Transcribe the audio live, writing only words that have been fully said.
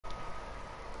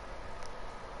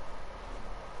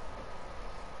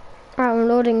I'm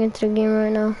loading into the game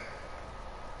right now.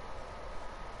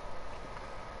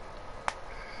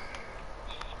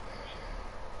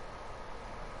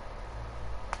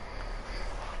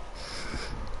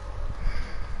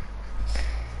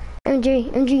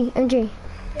 MJ.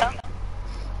 Yeah.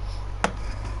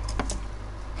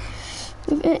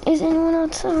 Is anyone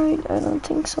outside? I don't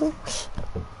think so.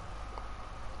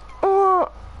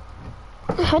 Oh,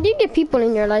 how do you get people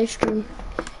in your live stream?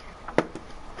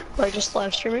 Like just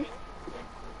live streaming?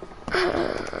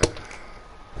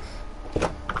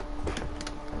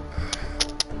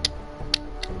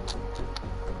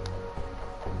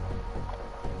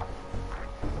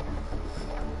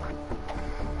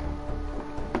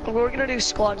 We're gonna do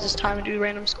squads this time and do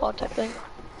random squad type thing.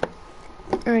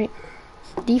 Alright.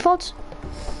 Defaults?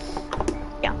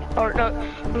 Yeah. Or no,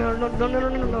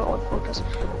 focus.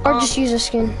 Or just use a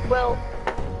skin. Well,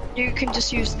 you can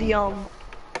just use the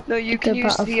no, you can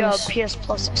use the PS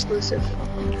Plus exclusive.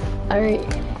 Alright.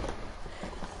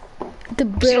 The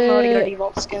You don't know how to get a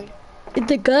default skin.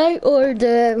 The guy or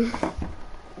the...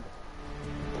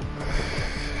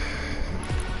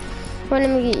 Well, let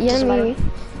me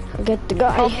get the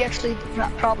guy.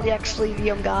 Probably actually the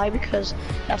young guy because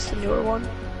that's the newer one.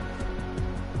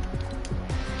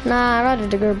 Nah, I'd rather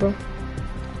the girl, bro.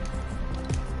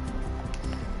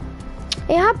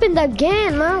 It happened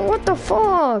again, man. What the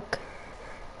fuck?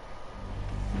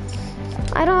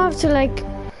 I don't have to like...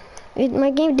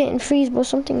 my game didn't freeze, but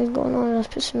something is going on that's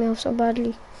pissing me off so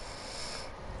badly.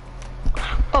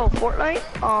 Oh, Fortnite?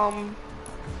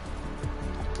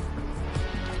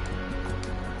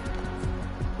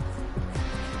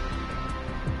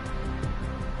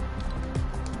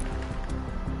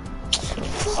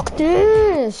 Fuck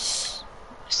this!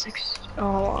 6,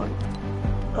 oh,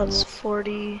 that's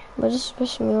 40. But this is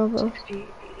pissing me off, bro. 60,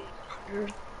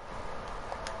 100.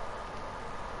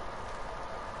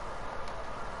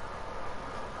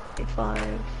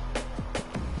 $5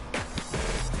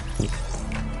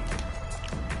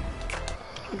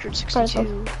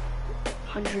 $162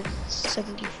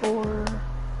 $174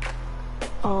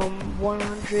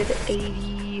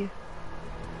 $182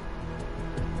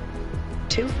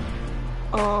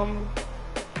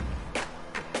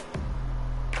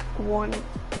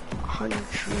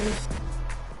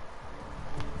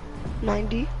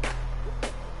 $190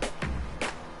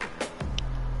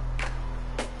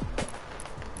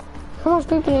 How much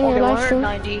people in your live stream?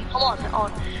 190. Hold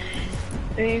on.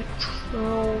 8,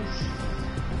 12,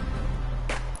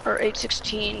 or 8,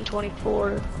 16,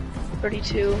 24,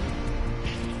 32,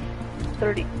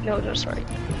 30. No, sorry.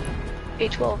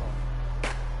 8, 12,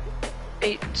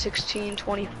 8, 16,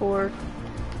 24,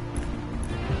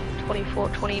 24,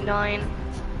 29,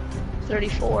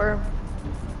 34,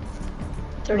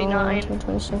 39,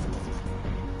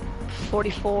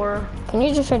 44. Can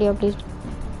you just ready up, please?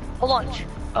 Hold on.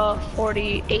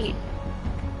 48,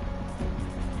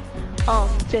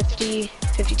 50,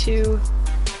 52,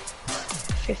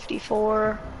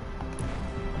 54,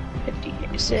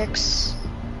 56,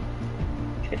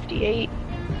 58,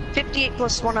 58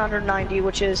 plus 190,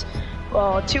 which is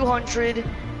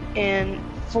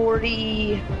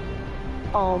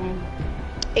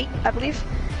 248, I believe,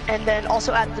 and then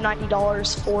also add the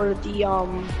 $90 for the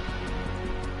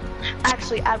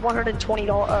actually add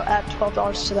 $120, add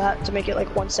 $12 to that to make it like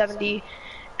 170,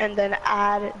 and then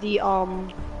add the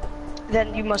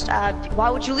then you must add, why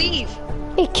would you leave?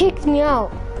 It kicked me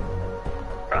out.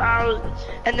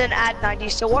 And then add 90,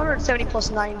 so 170 plus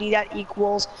 90, that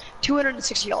equals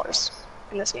 $260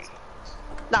 in this game.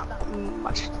 Not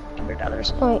much compared to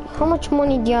others. Wait, how much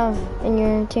money do you have in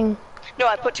your thing? No,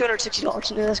 I put $260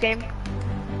 into this game.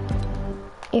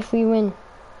 If we win.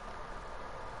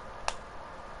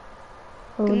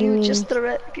 Can you just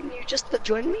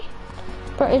join me?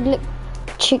 Bro, it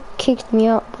kicked me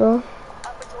out, bro.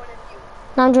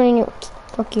 Now I'm joining you.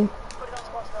 Fuck you.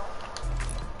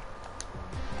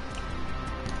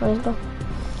 Let's go.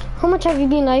 How much have you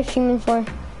been live streaming for?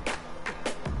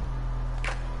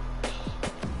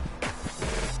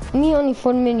 Me only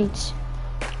 4 minutes.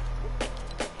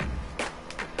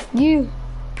 You?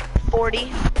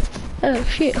 40. Oh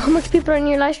shit, how much people are in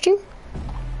your live stream?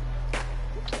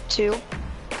 2.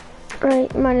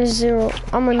 Right, mine is 0.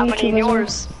 I'm on YouTube. How many in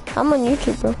yours? I'm on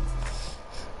YouTube, bro.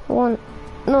 1.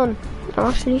 None,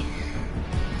 actually.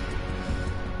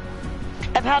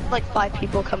 I've had like 5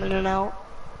 people come in and out.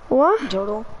 What?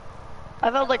 Total.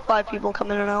 I've had like 5 people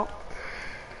come in and out.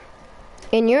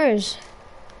 In yours?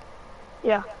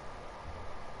 Yeah.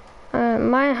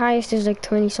 My highest is like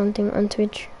 20 something on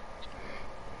Twitch.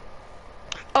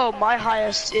 Oh, my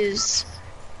highest is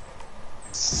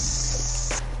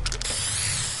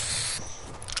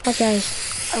What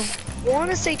guys? I want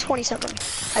to say 27.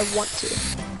 I want to.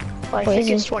 But I What think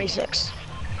is it's it? 26.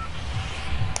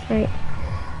 Right.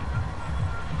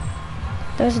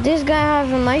 Does this guy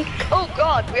have a mic? Oh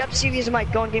god, we have to see if he has a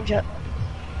mic. Go on game chat.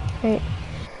 Right.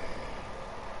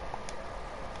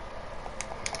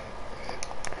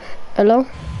 Hello?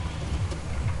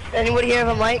 Anybody here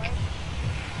have a mic?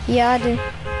 Yeah, I do.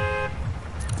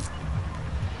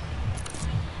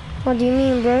 What do you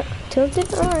mean, bro?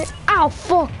 Tilted? Alright. Ow,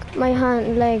 fuck! My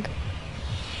hand, leg.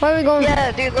 Where are we going?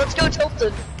 Yeah, dude, let's go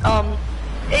tilted.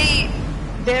 Hey,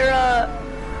 there,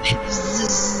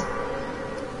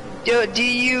 could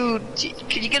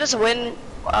you get us a win?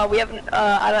 We haven't,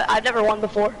 I've never won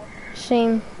before.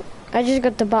 Same. I just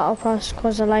got the battle pass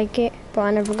because I like it, but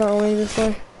I never got away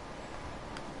before.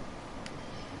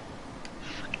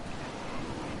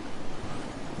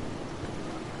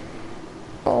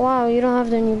 Oh wow, you don't have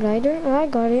the new glider? Oh, I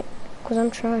got it, because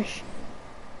I'm trash.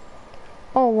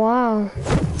 Oh wow.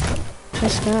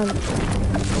 Nice job.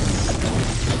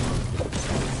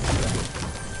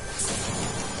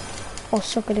 Oh,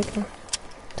 suck a dick now.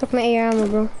 Took my AR ammo,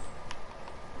 bro.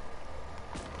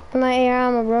 My AR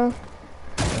ammo, bro.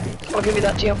 I'll give you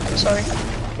that to you. Sorry.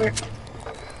 Here.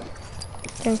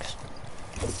 Thanks.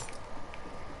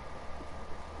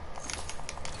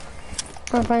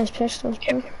 I'll find his pistols,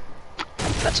 bro. Okay.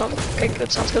 That sounds okay.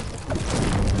 Good. Sounds good.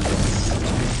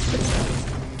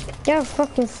 You have a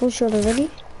fucking full shield already?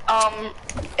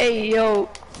 Hey, yo,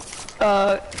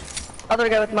 other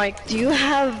guy with mic. Do you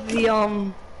have the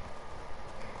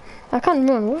I can't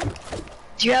run, what?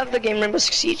 Do you have the game Rainbow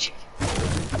Six Siege?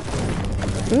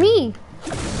 Me?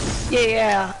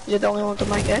 Yeah. You're the only one with the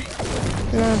mic, eh?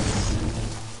 No,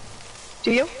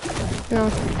 Do you? no.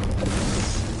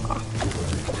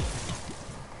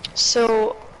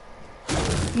 So,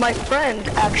 my friend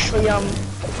actually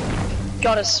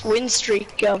got a win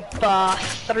streak of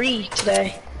 3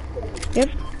 today. Yep.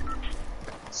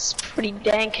 It's pretty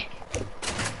dank.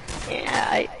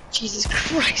 Yeah, Jesus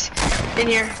Christ. In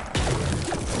here.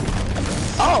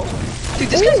 Oh, dude,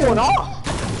 this guy's going off.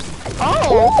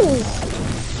 Oh.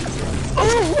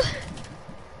 Oh.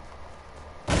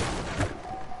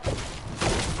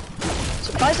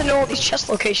 Surprised I know all these chest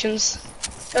locations.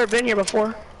 Never been here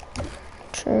before.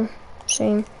 True.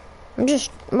 Same. I'm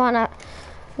just, man,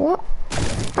 what?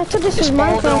 I thought this was Just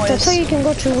follow the Minecraft. I noise. thought you can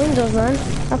go through windows, man.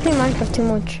 I play Minecraft too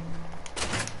much.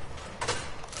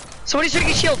 Somebody's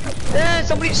drinking shield.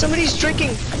 Somebody's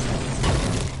drinking.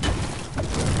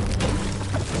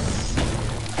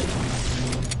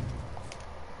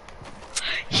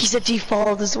 He's a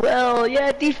default as well.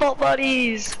 Yeah, default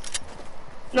buddies.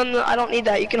 No, I don't need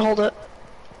that. You can hold it.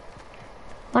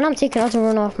 Man, I'm taking out to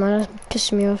run off, man. That's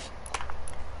pissing me off.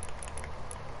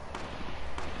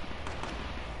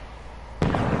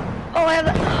 Oh, I have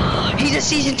that. He's a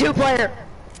season 2 player.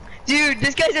 Dude,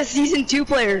 this guy's a season 2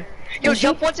 player. Yo, Is he?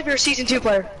 jump once if you're a season 2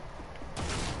 player.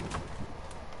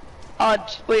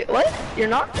 Wait, what? You're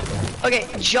not? Okay,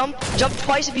 jump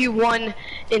twice if you won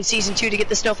in season 2 to get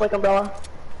the snowflake umbrella.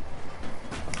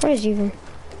 Where is he even?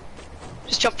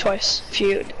 Just jump twice if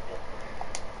you.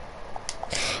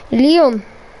 Liam.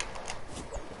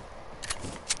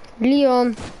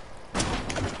 Liam.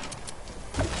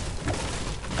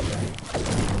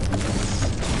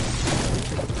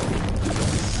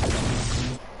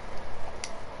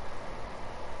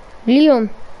 Liam.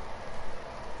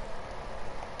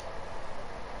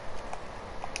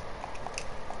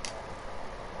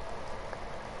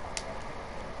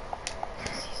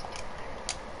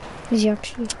 Is he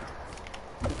actually?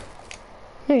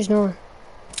 No, he's not.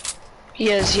 He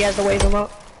has the wave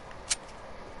remote.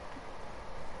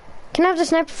 Can I have the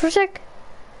sniper for a sec?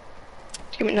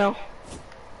 Give me no.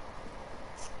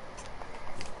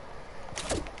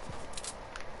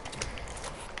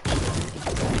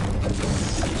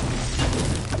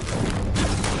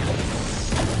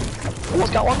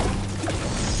 Almost got one.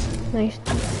 Nice.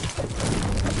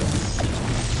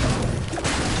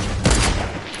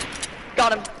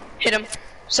 Got him. Hit him.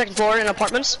 Second floor in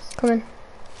apartments. Come in.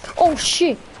 Oh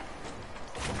shit.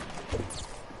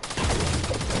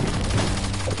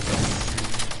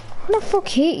 How the fuck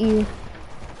hit you?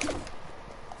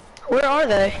 Where are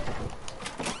they?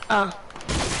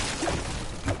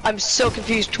 I'm so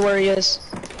confused to where he is.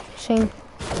 Same.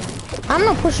 I'm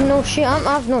not pushing no shit. I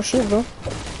have no shield, bro.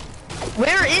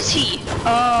 Where is he?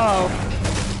 Oh.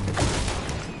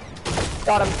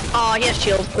 Got him. Oh, he has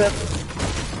shield. Rip.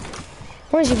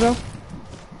 Where is he, bro?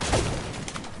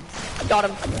 Got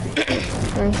him.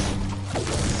 Nice.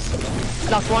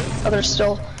 Knocked one. Others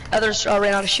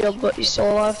ran out of shield, but he's still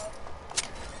alive.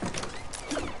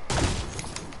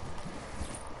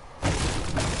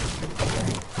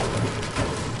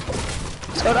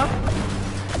 Go down.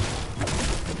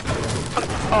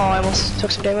 Oh, I almost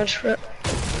took some damage for it.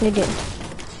 You did.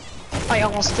 I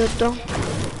almost did though.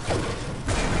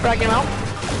 Fragging him out.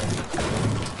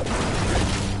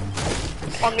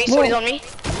 On me, somebody's on me.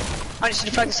 I just need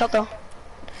to frag this out though.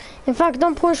 In fact,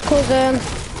 don't push cause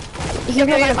he's not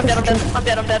gonna I'm dead, push you. I'm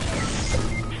dead.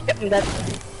 Yep, I'm dead.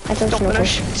 I don't Don't know.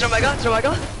 finish. It's Omega, it's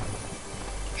Omega.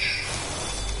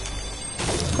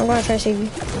 I'm gonna try to save you.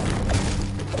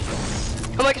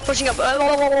 Omega's pushing up.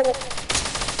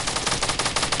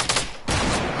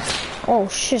 Oh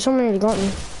shit, someone really got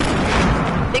me.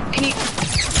 Nick, can you...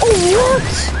 Oh, what?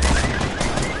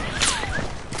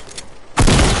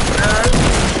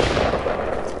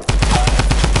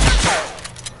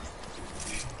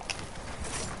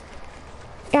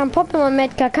 Yeah, I'm popping my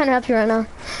med. I can't help you right now.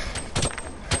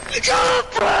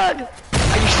 Frag!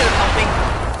 Are you still helping?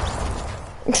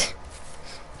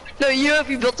 No, you know if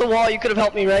you built a wall, you could have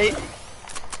helped me, right?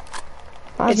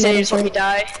 I've It's made a, it just let me so.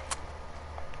 die.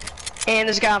 And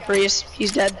there's a guy on freeze.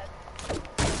 He's dead.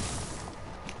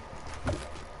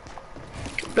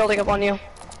 Building up on you.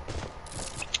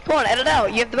 Come on, edit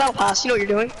out. You have the battle pass. You know what you're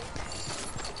doing.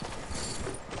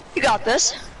 You got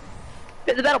this.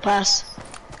 You have the battle pass.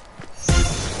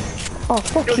 Oh,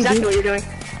 fuck You know you, exactly dude. what you're doing.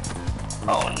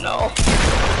 Oh no.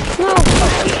 No,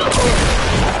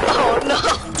 Oh no.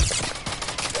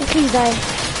 please die.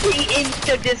 He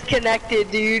insta disconnected,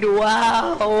 dude.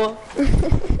 Wow.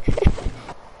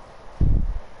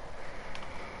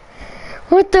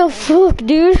 What the fuck,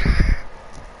 dude?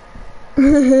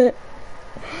 The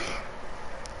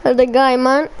guy,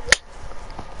 man.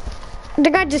 The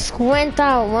guy just went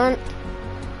out, man.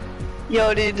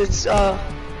 Yo, dude, it's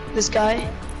this guy.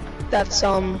 That's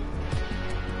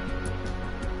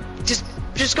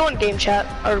just go in game chat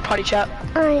or party chat.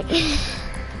 Alright.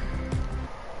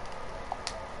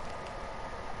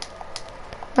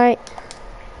 Alright.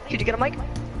 Did you get a mic?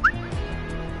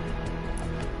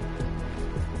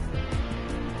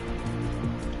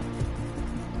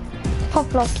 Pop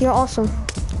block, you're awesome.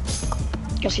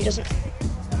 Guess he doesn't.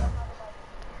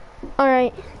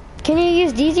 Alright. Can you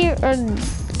use these here, or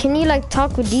can you like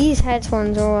talk with these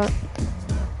headphones or what?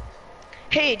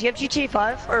 Hey, do you have GTA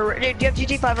 5 or do you have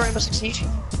GTA 5 or Rainbow Six Siege?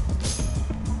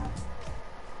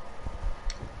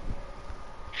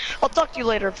 I'll talk to you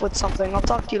later with something.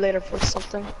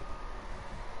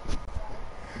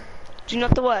 Do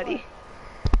not to worry.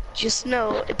 Just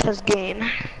know it has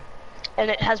gain and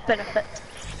it has benefit.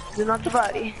 Do not to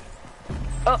worry.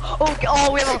 Oh,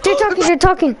 we have a. They're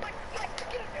talking.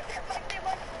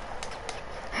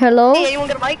 Hello? Hey, anyone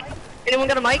got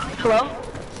a mic? Hello?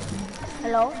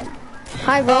 Hello?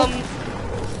 Hi, bro.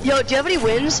 Yo, do you have any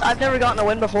wins? I've never gotten a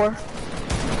win before.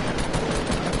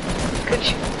 Could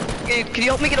you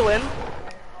help me get a win?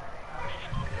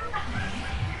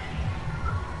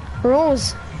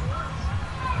 Rose.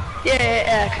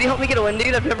 Yeah. Could you help me get a win,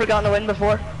 dude? I've never gotten a win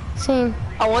before. Same.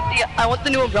 I want the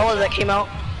new umbrella that came out.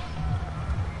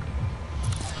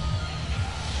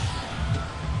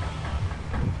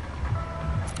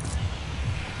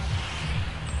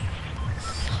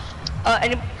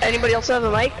 Anybody else have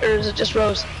a mic, or is it just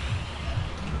Rose?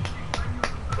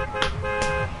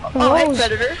 Oh, hey Rose.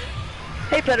 Predator.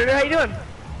 Hey Predator, how you doing?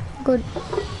 Good.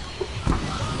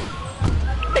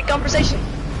 Big conversation.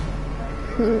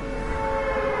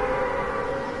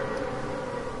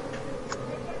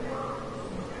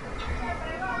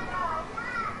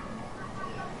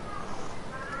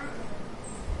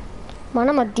 Man,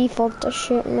 I'm a default to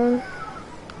shit, man.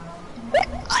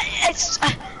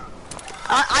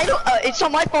 I don't. It's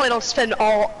not my fault. I don't spend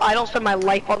my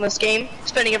life on this game,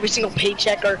 spending every single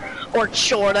paycheck or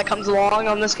chore that comes along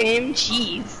on this game.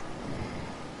 Jeez.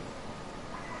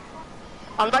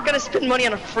 I'm not gonna spend money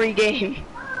on a free game.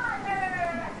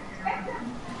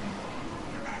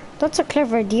 That's a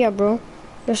clever idea, bro.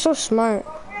 You're so smart.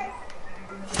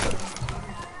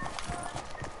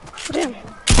 Damn.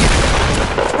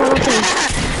 Oh, okay.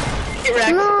 Get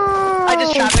wrecked. No! I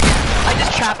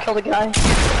just trap killed a guy.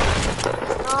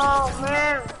 Oh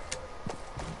man.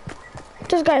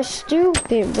 This guy's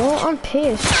stupid, bro. I'm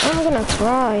pissed. I'm gonna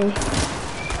cry.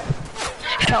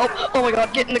 Help! Oh my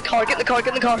god! Get in the car! No!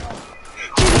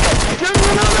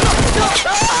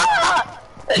 Ah!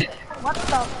 What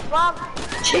the fuck?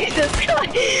 Jesus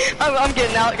Christ! I'm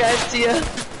getting out, guys. See ya.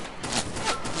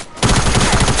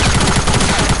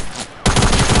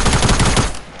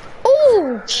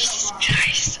 Ooh! Jesus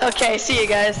Christ. Okay, see you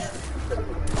guys.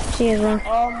 See you, bro.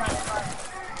 Oh my god.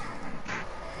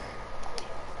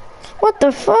 What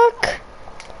the fuck?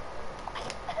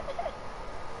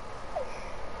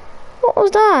 What was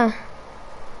that?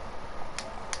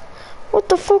 What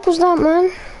the fuck was that,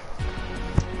 man?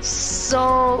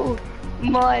 So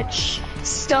much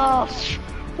stuff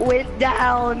went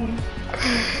down.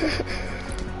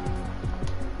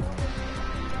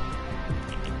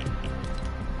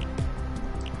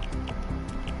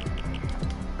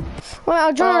 Wait,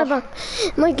 I'll join her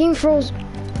back. My game froze.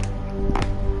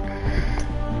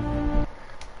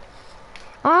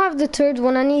 I have the third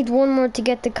one. I need one more to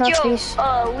get the cat Yo, face. Liam.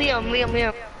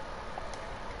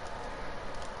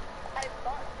 I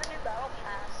bought the new battle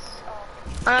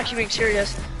pass. I'm actually being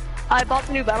serious. I bought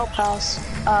the new battle pass,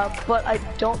 but I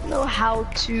don't know how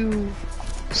to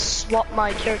swap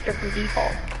my character from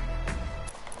default.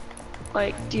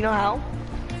 Like, do you know how?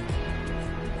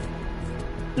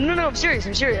 No, I'm serious.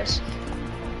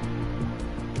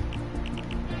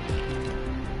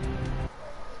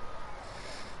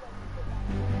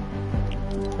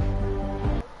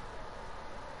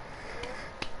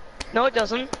 No, it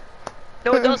doesn't.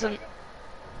 No, it doesn't.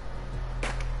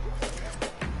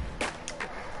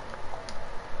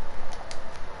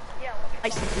 Yeah, I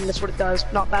think that's what it does,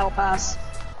 not battle pass.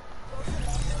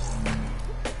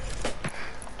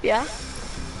 Yeah?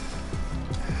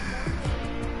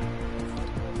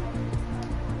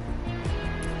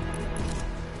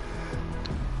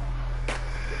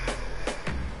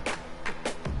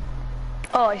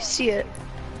 Oh, I see it.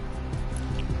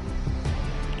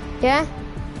 Yeah?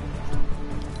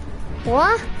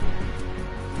 What?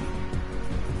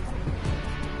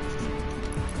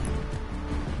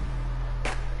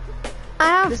 I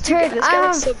have This third. guy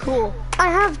looks so cool. I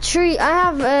have three.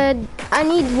 I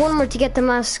need one more to get the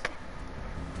mask.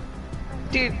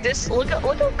 Dude, look how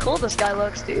cool this guy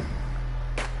looks, dude.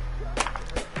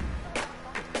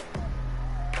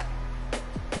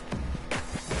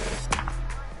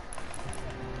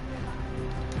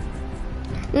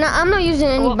 No, I'm not using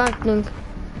any backlink.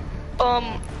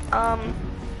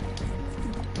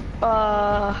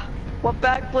 What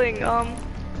backlink?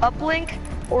 Uplink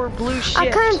or blue shift? I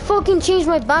can't fucking change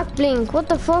my backlink. What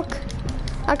the fuck?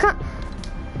 I can't.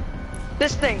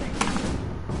 This thing.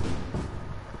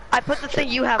 I put the thing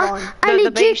you have on. I The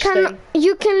legit beige can. thing.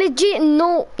 You can legit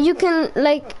no. You can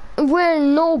like wear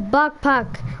no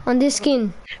backpack on this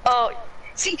skin. Oh,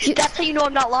 see, that's how you know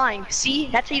I'm not lying. See,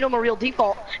 that's how you know I'm a real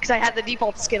default, because I have the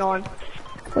default skin on.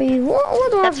 Wait,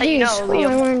 what do I have That's how you this? know, What do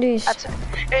I Liam. want this?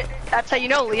 That's how you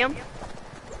know, Liam.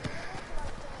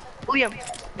 Liam,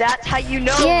 that's how you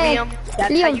know, Yeah, Liam.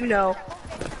 That's Liam. how you know.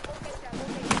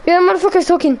 Yeah, motherfucker's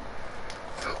talking.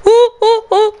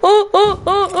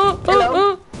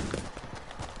 Hello?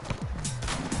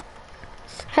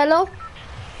 Hello?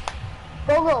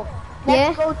 Gogo,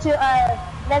 Yeah?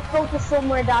 let's go to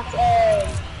somewhere that's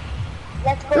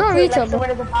let's go Not to reachable. like somewhere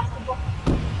there's a basketball.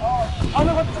 Oh, I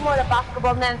wanna go to somewhere with a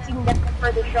basketball and then see if we can get some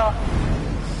further shot.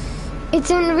 It's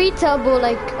in retail, but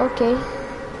like, okay.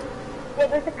 Yeah,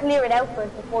 we have to clear it out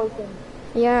first before we can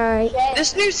Yeah, right. get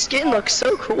This new skin looks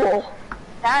so cool.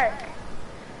 dark.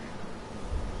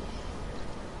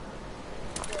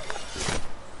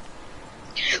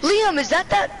 Liam, is that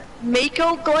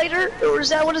Mako glider, or is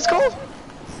that what it's called?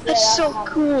 That's Yeah, so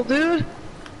cool, dude.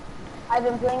 I've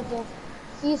been playing since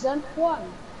season 1.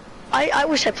 I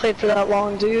wish I played for that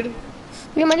long, dude.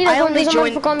 Yeah, I need I to go only there's a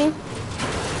joined- motherfucker on me.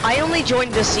 I only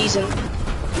joined this season.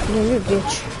 Yeah, you're a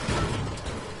bitch.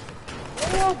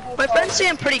 My friends say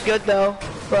I'm pretty good though,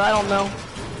 but I don't know.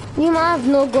 You might have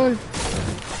no gun.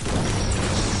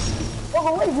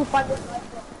 Gogo, where did you find this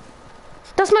rifle?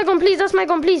 That's my gun, please. That's my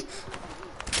gun, please.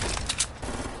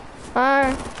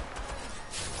 Ammo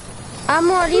at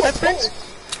My least. friends,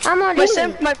 Ammo at my, least.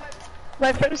 sim,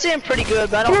 my friends say I'm pretty good,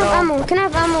 but I Can I don't have know. ammo? Can I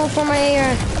have ammo for my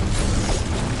AR?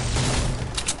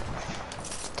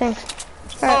 Thanks.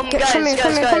 Alright, Guys, come here, guys,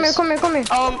 come here, guys. come here, come here,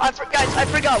 come here. Guys, I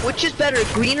forgot. Which is better,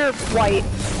 green or white?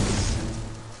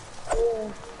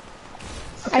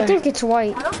 I think it's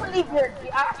white. I don't believe I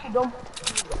actually don't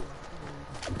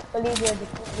believe you're the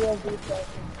real default.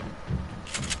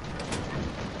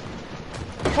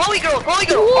 Chloe girl. Whoa.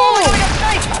 Oh my god,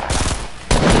 nice.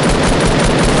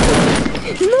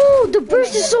 No, the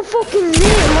burst is so fucking lit,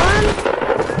 man.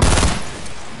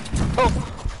 Oh,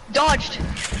 dodged.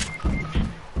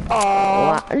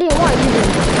 Wow. Liam, what are you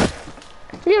doing?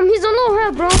 Liam, he's on low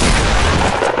health, bro.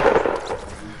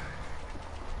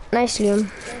 Nice, Liam.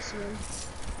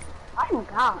 I'm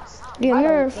gassed.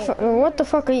 Liam, what the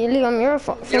fuck are you, Liam? You're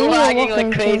for You're me, lagging walking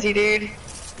like crazy, dude.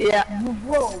 Yeah.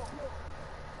 Whoa.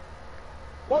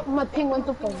 What, my ping went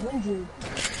up 100.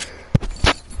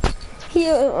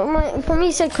 For me,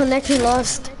 it said connection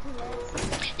lost.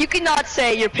 You cannot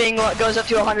say your ping goes up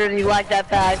to 100 and you lag that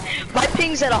bad. My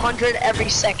ping's at 100 every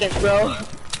second, bro.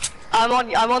 I'm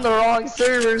on the wrong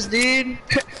servers, dude.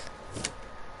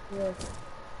 Yeah.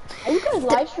 Are you guys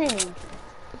live streaming?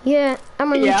 Yeah,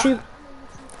 I'm on Yeah. YouTube.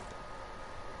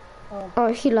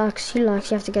 Oh, he locks. You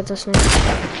have to get this now.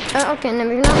 Okay,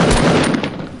 never mind.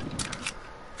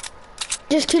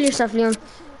 Just kill yourself, Leon.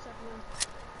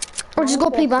 Or just go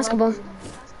play basketball.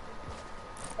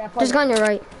 Just go on your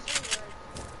right.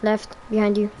 Left,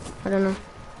 behind you. I don't know.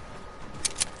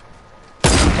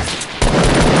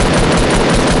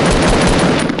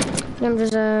 I'm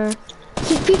just,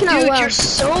 he's peeking out Dude, well. you're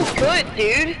so good,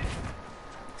 dude.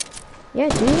 Yeah,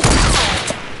 dude.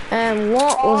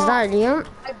 What was that, Liam?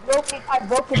 I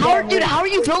broke it. Dude, how are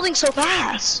you building so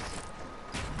fast?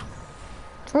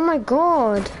 Oh my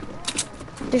god.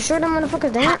 They sure that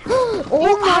motherfucker there?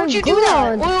 Oh my How'd you do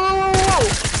that? god. Whoa.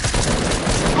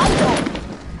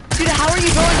 Dude, how are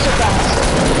you building so fast?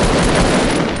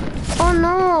 Oh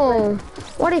no.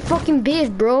 What a fucking bitch,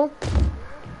 bro.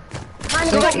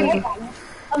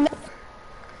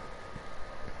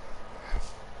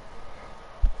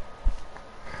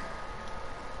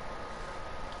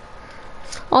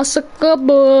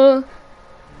 Asakaba.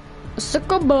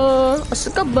 Asakaba.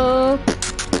 Asakaba.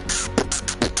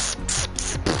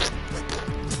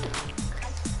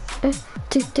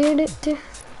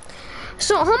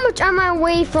 So how much am I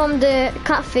away from the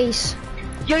cat face?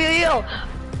 Yo.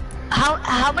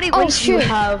 How many wins do you shit.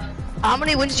 have? How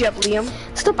many wins do you have, Liam?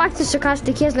 Stop acting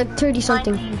sarcastic. He has like 30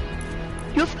 something.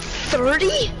 You have 30?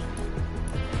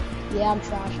 Yeah, I'm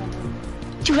trash on him.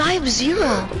 Dude, I have 0.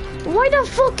 Why the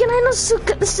fuck can I not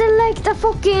select the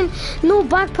fucking no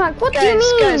backpack? What do you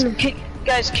mean?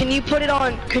 Guys, can you put it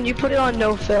on? Can you put it on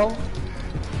no fill?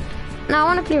 Nah, I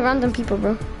wanna play random people,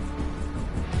 bro.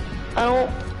 I don't.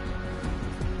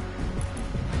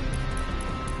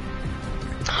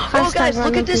 Oh, Hashtag guys, look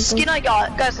random at this people. skin I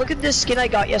got. Guys, look at this skin I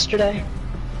got yesterday.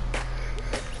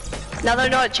 Now that I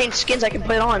know how to change skins, I can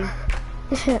put it on.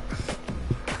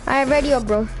 Alright, ready up,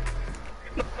 bro.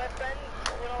 My friend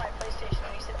went on my PlayStation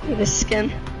and he said, this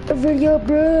skin. Ready up,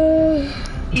 bro.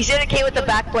 He said it came with the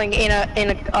back bling in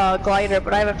a glider,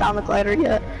 but I haven't found the glider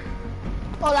yet.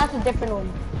 Oh, that's a different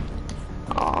one.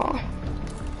 Aww.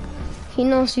 He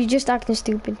knows you're just acting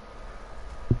stupid.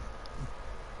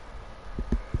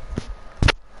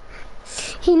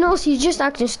 He knows he's just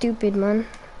acting stupid, man.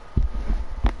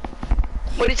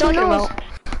 What are you talking about?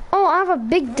 Oh, I have a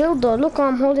big dildo. Look,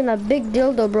 I'm holding a big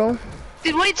dildo, bro.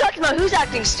 Dude, what are you talking about? Who's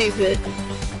acting stupid?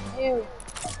 You.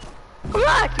 I'm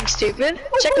not acting stupid.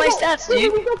 Check my stats, dude.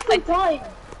 You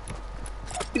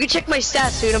can check my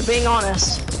stats, dude. I'm being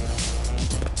honest.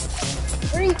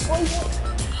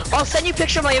 I'll send you a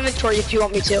picture of my inventory if you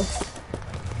want me to.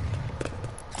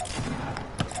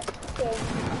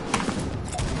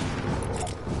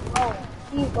 Oh,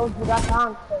 please don't do that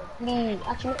dance, though. Please.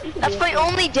 Actually, you can That's do my it.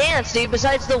 only dance, dude,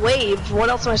 besides the wave. What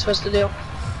else am I supposed to do?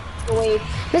 Wait.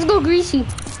 Let's go, Greasy.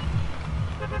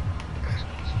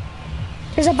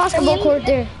 There's a basketball court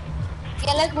there.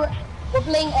 Yeah, we're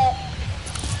playing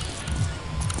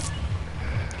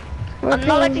I'm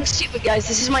not acting stupid, guys.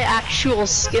 This is my actual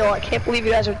skill. I can't believe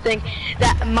you guys would think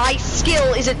that my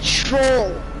skill is a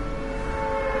troll.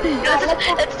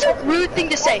 That's a rude thing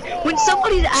to say. When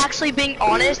somebody's actually being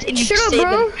honest and you Shut up, say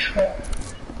bro. them,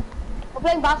 we're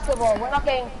playing basketball. We're not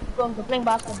playing guns, we're playing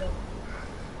basketball.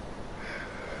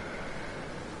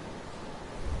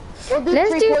 We'll do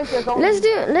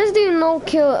Let's do no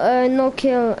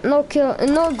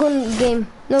gun game.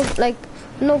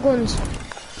 No guns.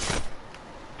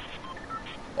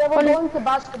 Yeah, we're going to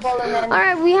basketball and then...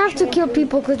 Alright, we have to kill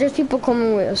people because there's people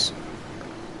coming with us.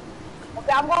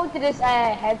 Okay, I'm going to this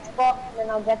head spot and then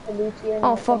I'll get the loot here.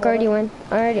 Oh fuck, I already went.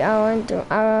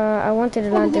 I wanted to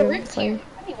land there. I don't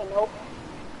even know.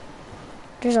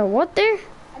 There's a what there?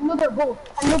 Another boat.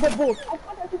 I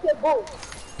thought I took a boat.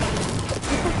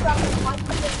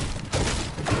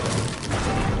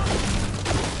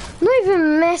 Not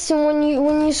even messing when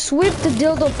you sweep the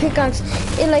dildo pickaxe,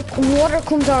 it like water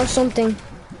comes out or something.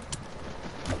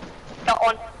 got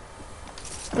one.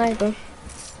 Nice, bro.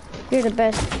 You're the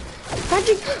best.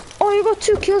 Magic. Oh, you got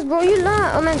 2 kills, bro. You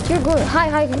lie. Oh man, you're good.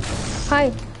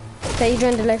 Hi. Okay, you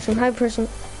joined the live stream. Hi, person.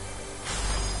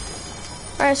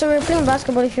 Alright, so we're playing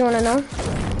basketball if you wanna know.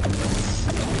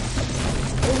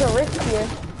 There's a rift here.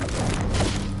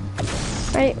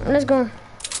 Alright, let's go.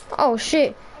 Oh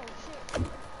shit.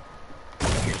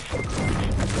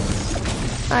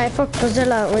 Alright, fuck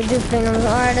Godzilla. We do play numbers.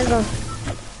 Alright, let's go.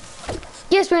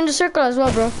 Yes, we're in the circle as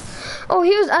well, bro. Oh,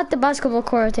 he was at the basketball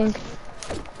court, I think.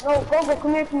 No, Gogo,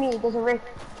 come here to me. There's a rift.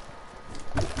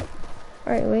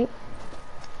 Alright, wait.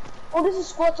 Oh, this is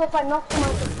squad, so if I knock him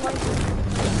out, it's mine.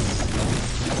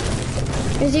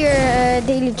 Here's your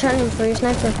daily challenge for your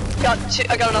sniper. I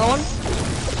got another one.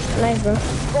 Nice, bro.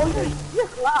 You're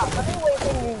class. I think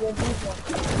waiting you good people.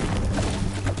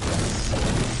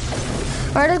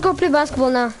 Alright, let's go play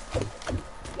basketball now.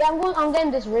 Yeah, I'm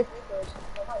getting this rift first.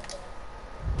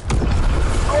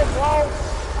 Oh,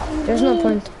 bro. There's no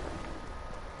point.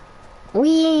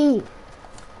 Wee!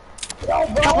 Yo,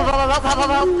 bro. Help.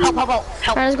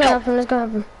 Alright, let's go help him, let's go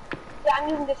help him. Yeah, I'm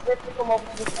using this rift to come over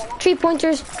to this channel. 3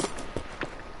 pointers.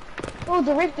 Oh,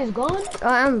 the rift is gone? Oh,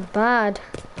 I'm bad.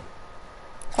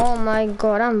 Oh my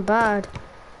god, I'm bad.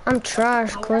 I'm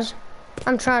trash, cuz.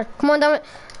 I'm trash. Come on, damn it.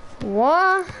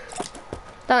 What?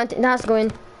 That has to go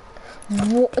in.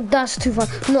 What? That's too far.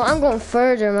 No, I'm going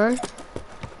further, man.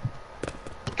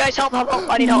 Guys, help.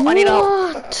 I need help.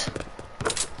 What?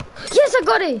 Yes, I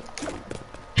got it.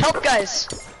 Help, guys.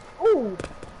 Ooh.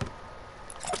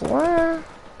 What?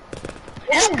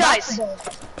 Help, guys.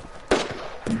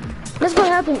 Let's go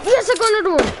help him. Yes, I got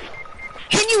another one.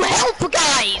 Can you help,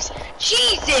 guys?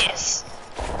 Jesus.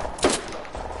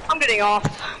 I'm getting off.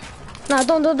 Nah,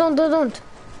 don't.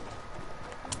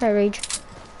 I rage.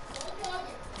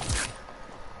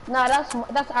 Nah,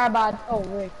 that's our bad. Oh,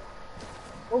 wait.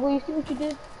 Well, you see what you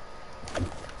did?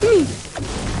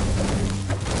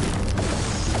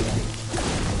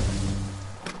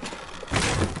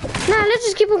 Nah, let's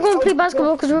just keep on going play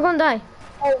basketball because we're gonna die.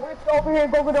 Oh, rift over here.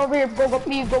 Go over here. Go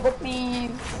please. Go please.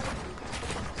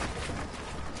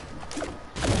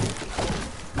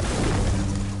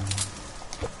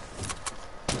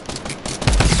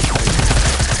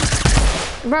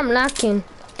 Bro, I'm lacking.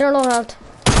 They're low health.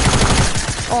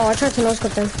 Oh, I tried to no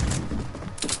scope them.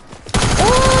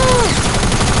 Oh!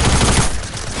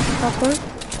 That's one.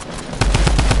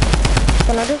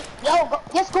 Another. Yo,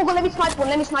 yes, go. Let me snipe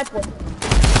one.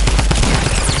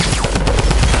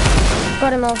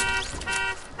 Got him all.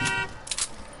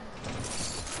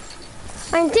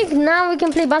 I think now we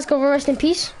can play basketball. Rest in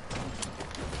peace.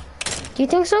 Do you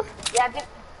think so? Yeah,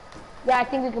 I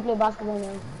think we can play basketball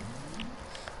now.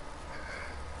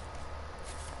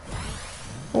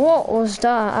 What was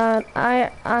that?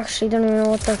 I actually don't even know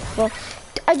what the fuck.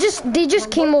 They just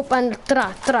came up and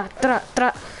tra. I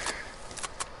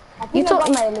think I got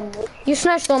my elimination. You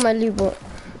snatched all my loot, but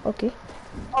okay.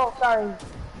 Oh, sorry.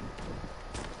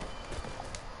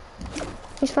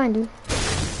 He's fine, dude.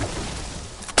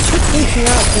 He's me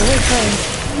out, dude. He's fine.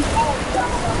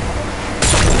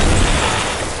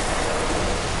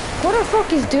 What the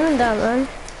fuck is doing that, man?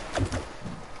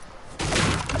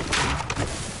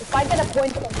 If I get a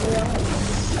point from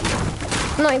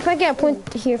here, No, if I get a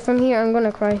point here from here, I'm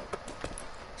gonna cry.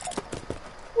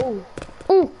 ooh.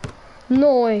 Ooh,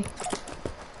 no way.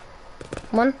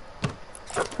 Come on.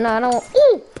 Nah, I don't.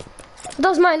 Ooh, that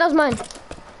was mine.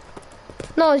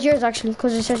 No, it's yours actually,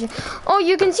 cause it says. Oh,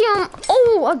 you can see him.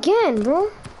 Oh, again,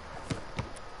 bro.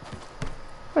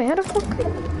 Wait, how the fuck?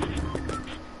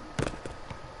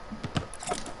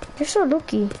 You're so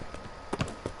lucky.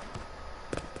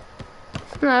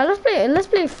 Nah, let's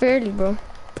play fairly, bro.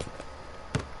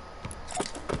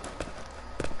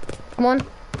 Come on.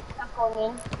 I'm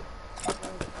going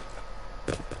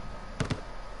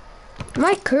in.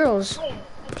 My curls. Wait,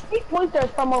 3 pointers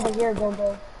from over here,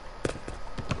 Gogo.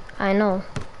 I know.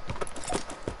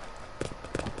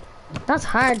 That's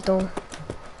hard though.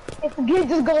 If the game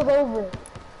just goes over.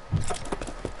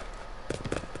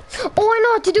 Oh, I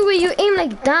know what to do it. You aim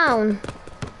like down.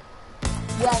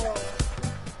 Yeah, no.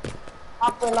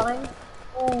 Upper line.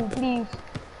 Oh, please.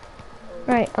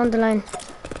 Right, on the line.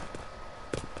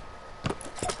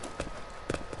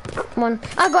 Come on.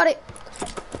 I got it.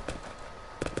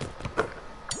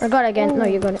 I got it again. Ooh. No,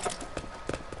 you got it.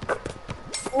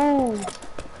 Ooh.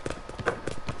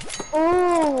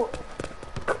 Ooh.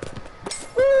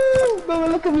 Ooh. Go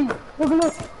look at me.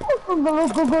 Look. Go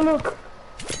look.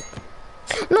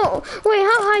 No, wait,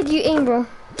 how high do you aim, bro?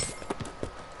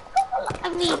 Look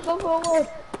at me. Go.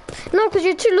 No, because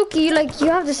you're too lucky. You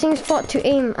have the same spot to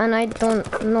aim, and I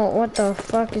don't know what the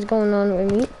fuck is going on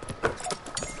with me.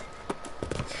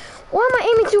 Why am I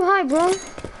aiming too high, bro?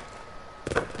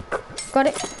 Got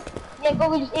it. Yeah,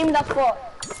 go just aim that spot.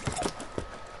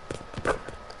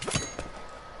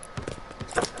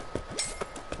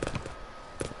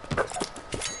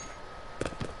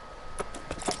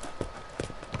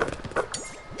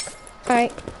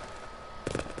 Alright.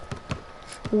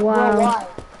 Bro, Wow. why?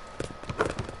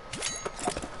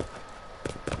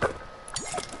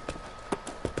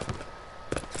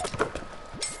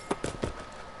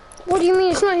 What do you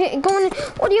mean it's not going in?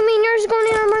 What do you mean yours is going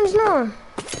in and mine's not?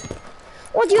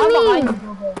 What do you mean?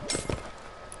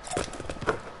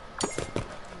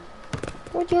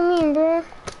 What do you mean, bro?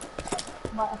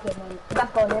 Okay, man.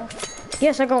 That's going in.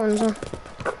 Yes, I got one, so.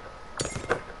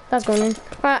 That's going in.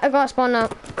 Alright, I got a spawn now.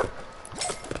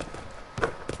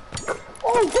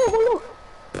 Oh, go.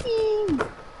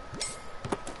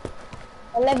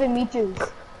 11 meters.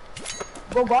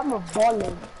 Go, I'm a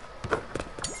baller.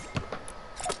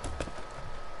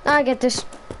 I get this.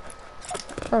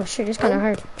 Oh shit, it's kind of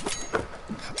hard.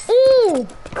 Ooh!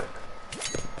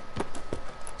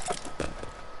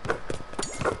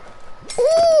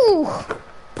 Ooh!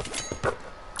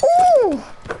 Ooh!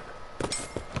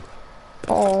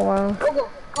 Oh wow.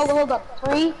 Hold up.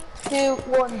 3, 2,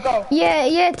 1, go.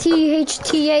 Yeah,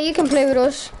 THT, yeah, you can play with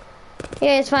us.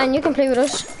 Yeah, it's fine, you can play with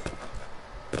us.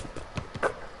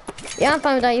 Yeah, I'm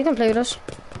fine with that, you can play with us.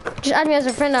 Just add me as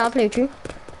a friend and I'll play with you.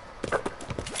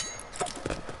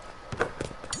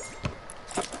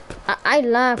 I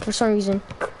lag for some reason.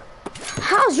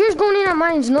 How's yours going in and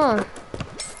mine's not?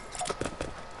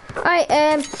 Alright,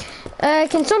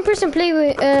 can some person play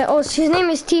with, oh, his name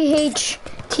is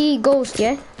THT Ghost,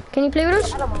 yeah? Can you play with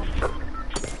us? I don't mind.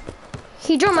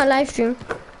 He joined my live stream.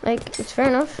 Like, it's fair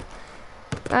enough.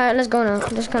 Alright, let's go now.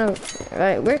 Just kind of,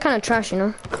 alright, we're kind of trash, you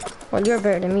know? Well, you're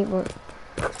better than me, but,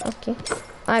 okay.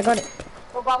 I got it.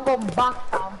 Go, I'm going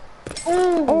back down.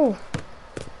 Oh.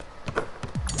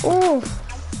 Oh.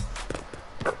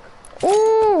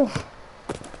 Oh.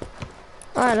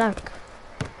 Alright, look.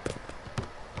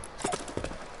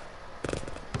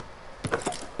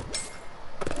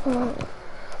 Oh,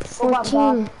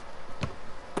 14.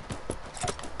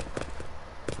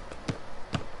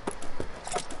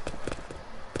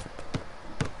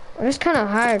 It's kind of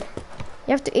hard.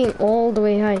 You have to aim all the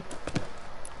way high.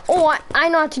 Oh, I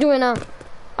know how to do it now.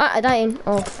 That in.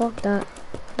 Oh, fuck that.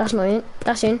 That's not in.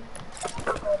 That's in.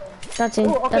 That's in.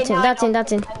 Ooh, okay, That's in. That's in.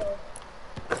 That's in.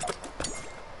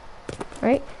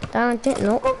 Right? Down it.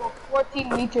 No. Go, 14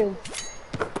 meters.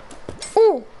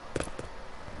 Oh!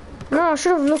 No, I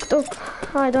should have looked up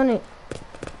how I done it.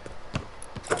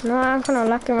 No, I'm kind of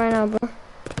lacking right now, bro.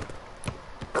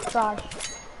 Trash.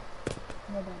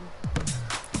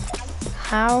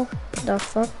 How the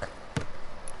fuck?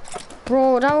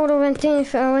 Bro, that would have went in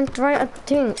if I went right at the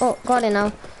thing. Oh, got it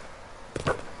now.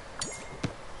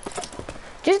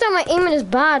 Just that my aiming is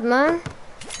bad, man.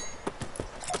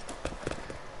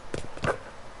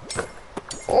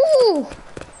 Ooh!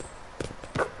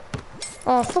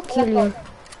 Oh, fuck you, Liam.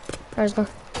 Let's go.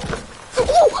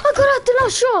 Oh, I got out the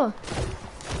last shot!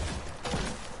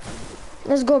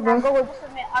 Let's go, bro.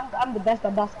 I'm the best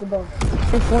at basketball.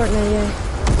 In Fortnite, yeah.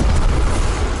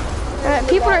 Alright,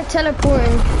 people are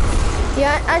teleporting.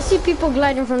 Yeah, I see people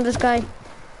gliding from the sky.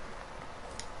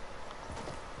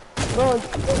 Bro,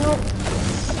 there's no...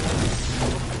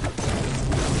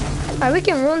 Alright, we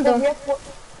can run though. We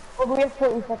have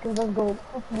 40 seconds, let's go.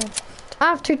 I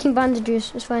have 13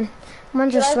 bandages, it's fine.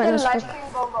 Mine's just sweating as fuck.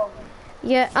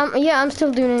 Yeah, I'm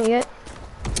still doing it yet.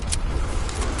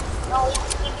 No, you have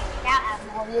to give me a shout out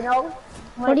now, you know?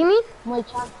 What do you mean? My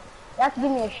channel. You have to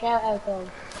give me a shout out though.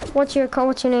 What's your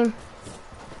name?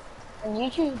 On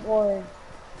YouTube or...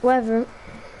 Whatever.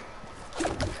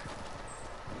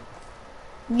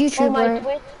 YouTube, Oh, my right?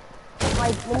 Twitch? Let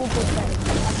me just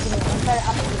I'm trying to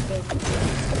update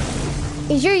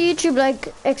it. Is your YouTube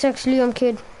like XX Liam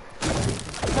Kid?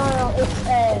 No, it's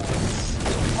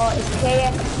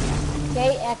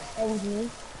KXNG.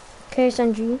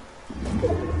 KSNG?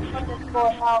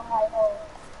 Underscore LIO.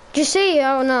 Just say it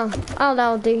out now. Out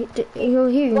loud, he'll hear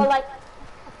you. Well, like,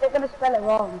 they're gonna spell it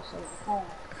wrong, so...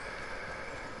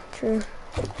 True.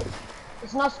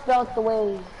 It's not spelled the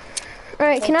way...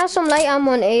 Alright, can I have some light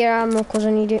ammo and air ammo, cause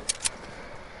I need it.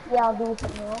 Yeah, I'll do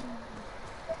something wrong.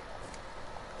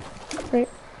 Right.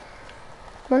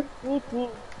 Come on.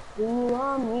 Do you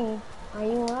want me? Are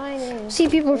you riding? See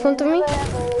people in front of me?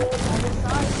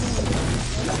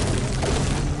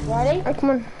 Ready? Alright, come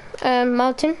on.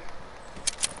 Mountain.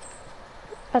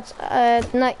 That's,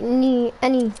 not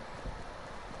any.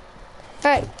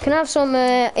 Alright, can I have some,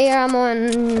 air ammo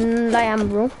and light ammo,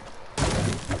 bro?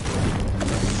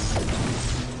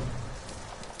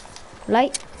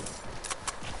 Light?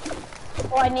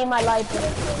 Oh, I need my light for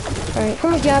this. Alright, how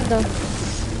much do you have though?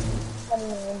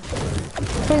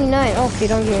 29. Okay,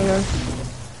 don't give me none.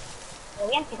 Oh,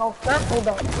 we have to go first. Hold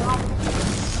on.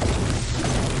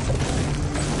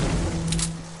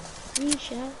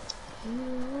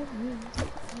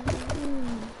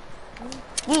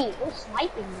 Hey, we're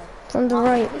sniping them. On the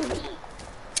right.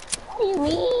 What do you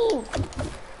mean?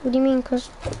 What do you mean? Cause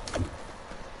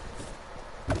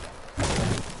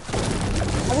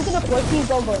Are we gonna push these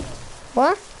over?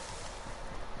 what?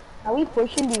 Are we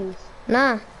pushing these?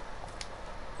 Nah.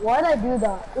 Why did I do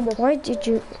that? Why did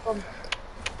you?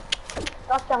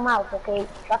 Shut your mouth, okay?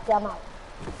 Shut your mouth.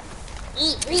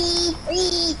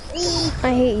 I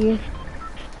hate you.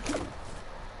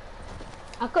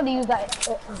 I could use that.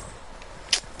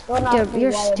 Don't ask Dude, me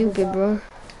you're why I did stupid, that. bro.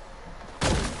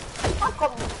 How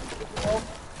come you stupid, bro?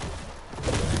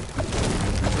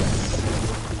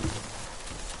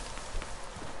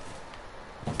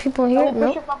 People here? Don't push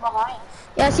No. it from behind.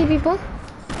 Yeah, I see people.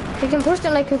 We can push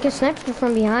it like we can snipe them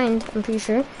from behind, I'm pretty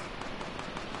sure.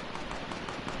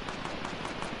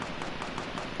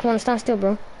 Come on, stand still,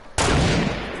 bro.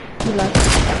 Good luck.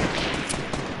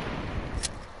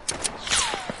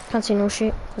 Can't see no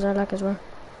shit, because I like as well.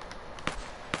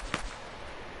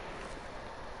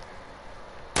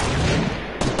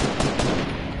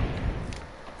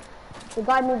 The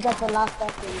guy moved at the last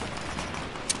second.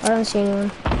 I don't see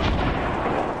anyone.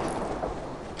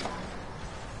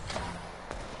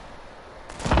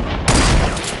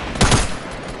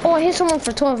 Oh, I hit someone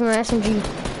for 12 in my SMG.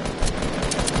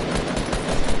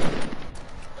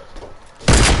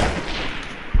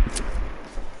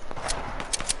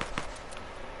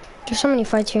 There's so many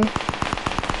fights here.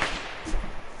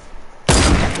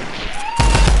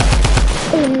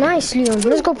 Oh, nice, Leon.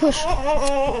 Let's go push.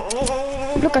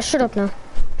 Lucas, shut up now.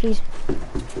 Please.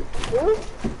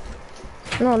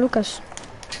 No, Lucas.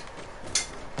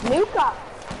 Luca!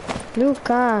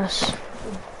 Lucas.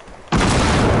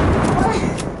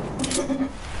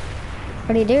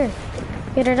 Are they there?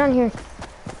 Yeah, they're down here.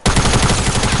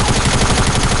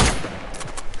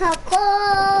 How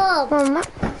come? Mama.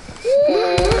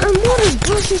 I'm what is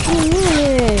bullshit you mean?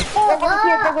 Go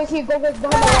here. Go behind the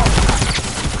wall.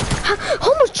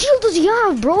 How much shield does he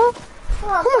have, bro?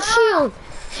 How much shield?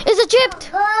 Is it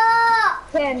chipped?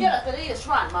 10.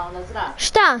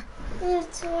 Šta?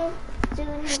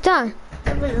 Šta?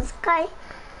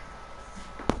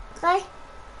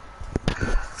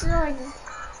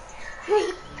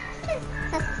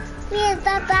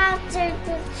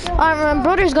 Alright, my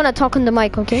brother's gonna talk on the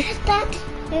mic, okay?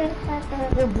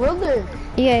 Your brother.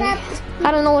 Yeah.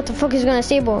 I don't know what the fuck he's gonna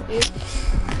say, but.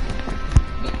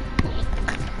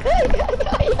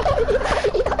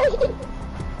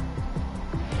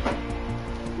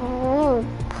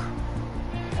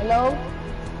 Hello?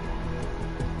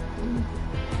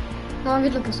 No,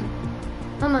 good Lucas.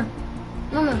 Mama.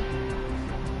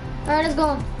 Alright, let's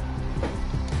go.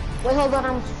 Wait, hold on,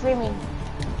 I'm streaming.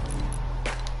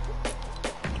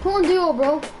 Come on, duo,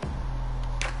 bro.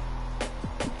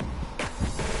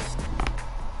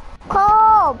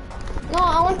 Come! No,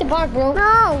 I want the bark, bro.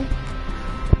 No!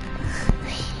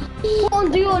 Come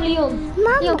on, duo, Leon.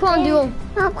 Mama, Leon, come on, duo.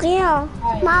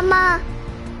 Mama.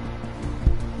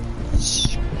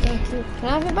 Thank you. Can I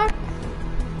have it back?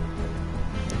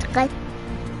 Okay.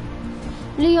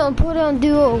 Leon, put it on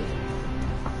duo.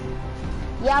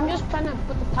 Yeah, I'm just trying to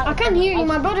put the title. I can't hear you.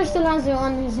 My brother still has it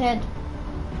on his head.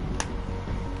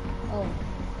 Oh.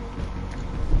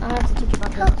 I have to take it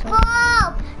back.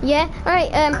 Yeah. All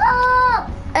right.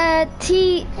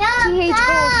 TH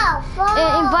goes.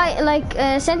 Invite, like,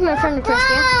 send me a friend request.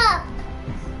 Yeah.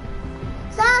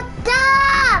 Stop!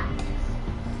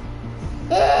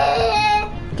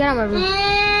 Get out of my room.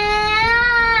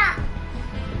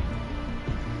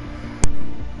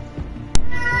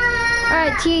 All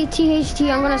right. THT.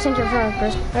 I'm gonna send you a friend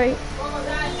request. All right.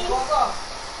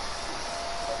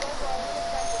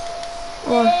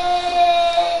 Well,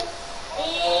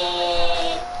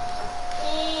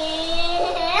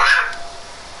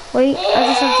 wait, I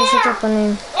just have to search up a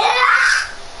name.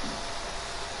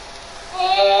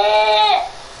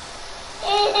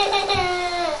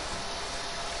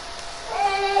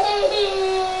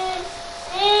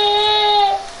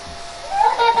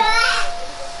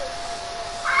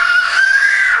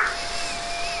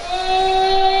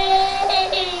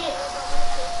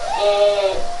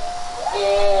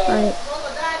 Alright.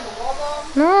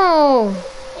 No!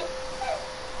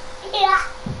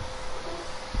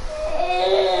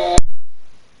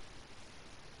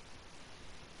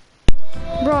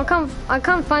 Bro, I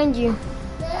can't find you.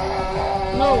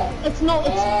 No, it's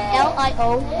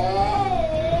L-I-O.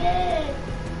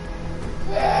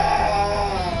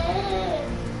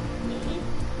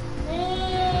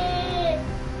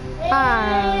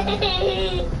 Ah.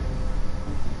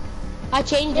 I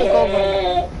changed it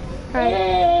over.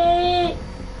 Alright.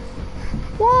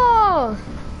 Whoa!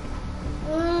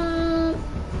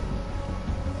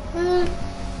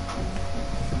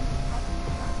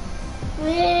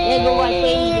 Yeah, go I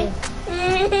changed it.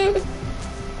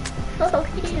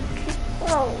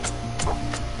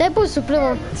 That was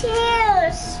supremo.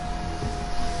 Cheers!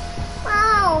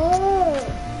 Wow!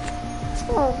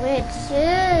 Oh, it's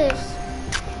cheers!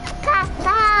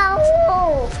 Cacao!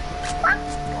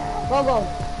 Go Go.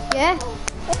 Yeah?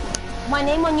 My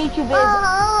name on YouTube is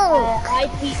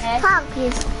IPS.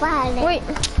 Puppy's falling. Wait,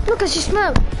 Lucas, you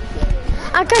smell.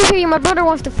 I can't hear you. My brother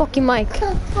wants the fucking mic.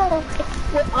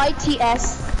 With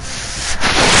ITS.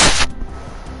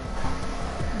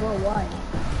 Bro, why?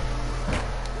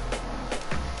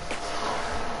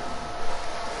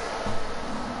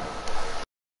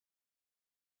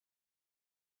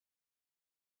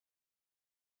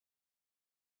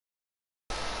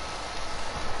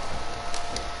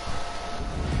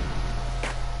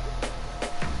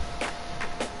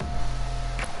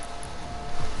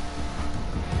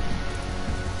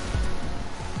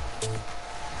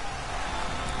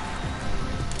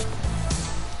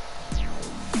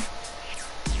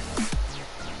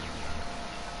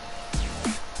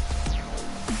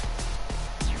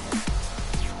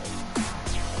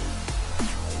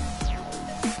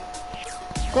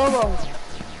 Go.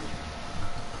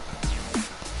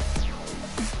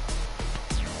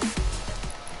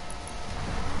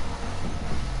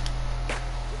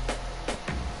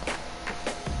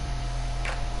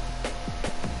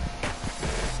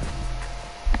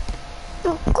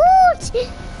 Good.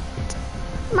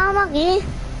 Mama ghi.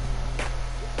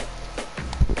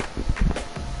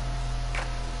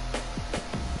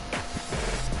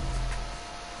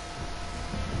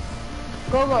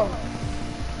 Go.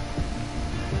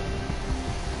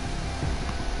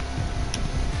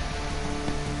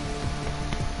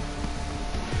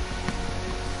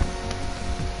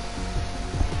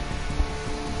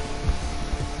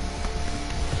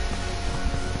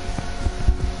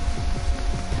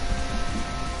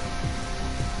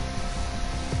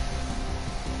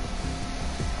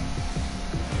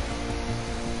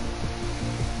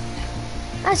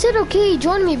 I said okay,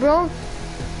 join me, bro.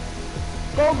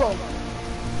 Go. Go.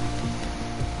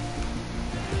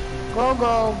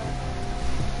 Go.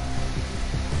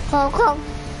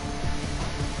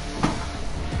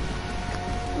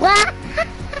 Wah.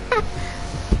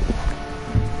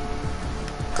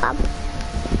 Come.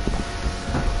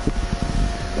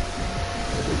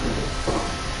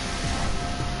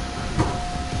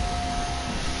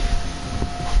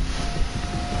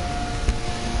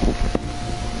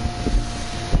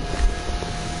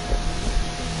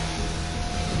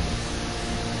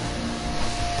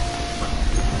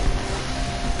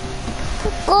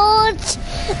 Good.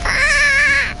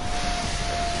 Ah.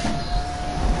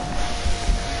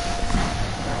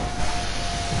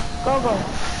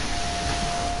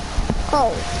 Go.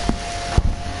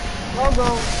 Go.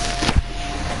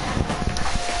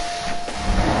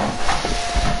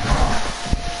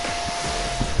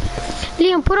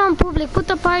 Liam, put on public. Put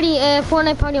the party,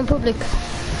 Fortnite party on public. Okay,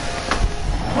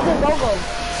 go.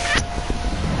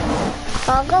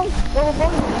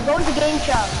 Go to the game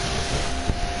shop.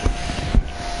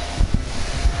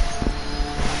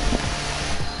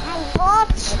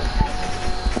 What?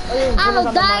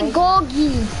 I'll die,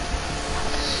 Gogi.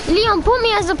 Liam, put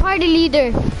me as the party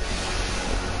leader.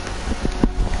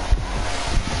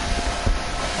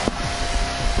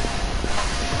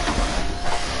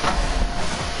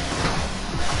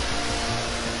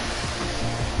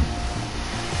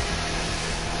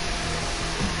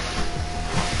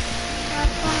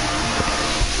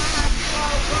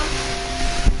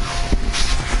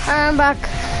 I'm back.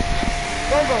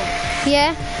 Go.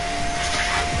 Yeah?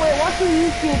 Wait, what's your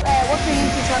YouTube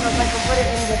channel so I can put it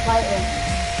in the title?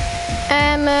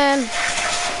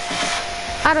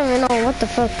 I don't even know what the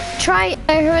fuck. Try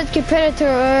Heroic Predator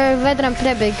or Veteran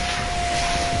Prebig.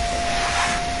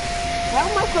 How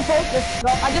am I supposed to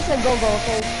spell? I just said go,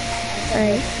 okay?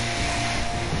 Alright.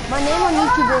 My name on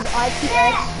YouTube is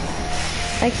IPS.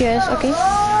 IQS, okay.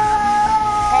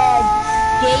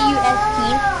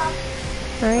 JUST.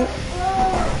 Alright.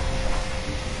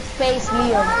 Space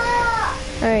Leon.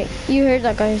 Alright, you heard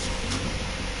that, guys.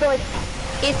 So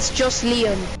it's just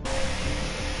Leon.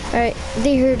 Alright,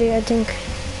 they heard it, I think.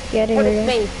 Yeah, they But heard it's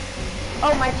it. Space.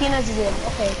 Oh, Martinez is in.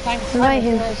 Okay, thanks. Invite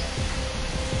him.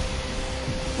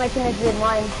 Martinez is in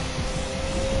mine. Oh,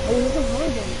 he's a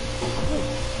virgin.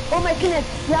 Oh, Martinez,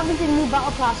 you haven't seen the new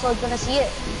battle pass, so I'm gonna see it.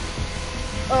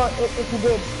 Oh, if you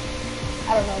did.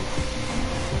 I don't know.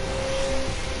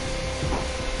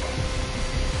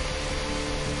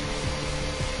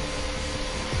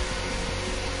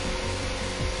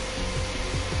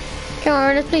 Come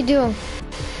on, let's play duo.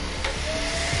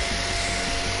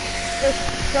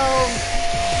 So,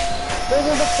 this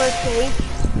is the first page.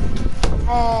 I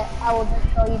will just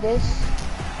show you this.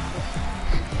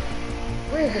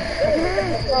 Where is it?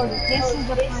 So, this is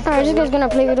the first Alright, this guy's gonna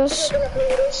play with us.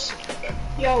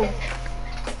 Yo.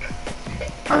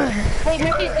 Wait,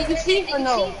 Murphy, did you see it or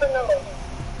no?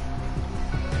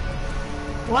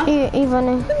 What?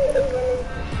 Ivane.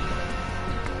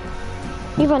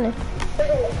 Ivane.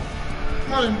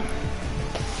 Molim.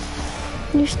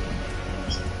 Ništa.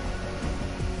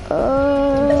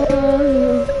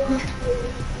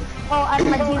 Oh, and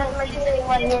Martina says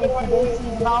anyone here if you don't see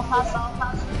the ball pass,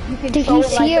 you can Did show he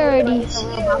like see already? it's a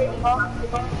real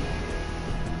basketball.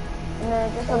 And then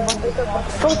just a bunch of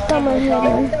stuff. Go down my head,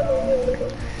 man.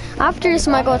 After this,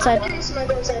 I might go outside.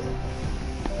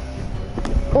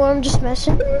 Or I'm just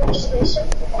messing.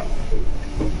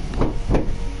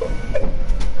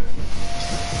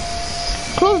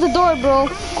 Close the door, bro.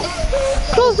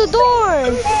 Close the door.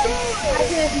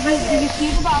 Did you see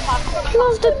the ball pass?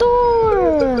 Close the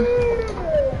door.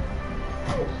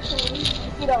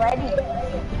 See it already?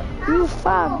 You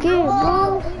fuck it,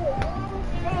 bro.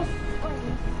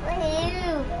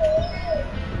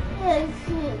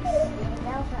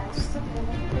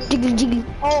 Jiggly, jiggly.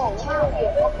 Oh, okay.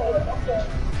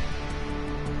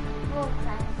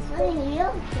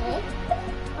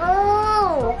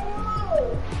 Oh,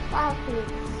 papi,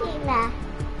 Sila.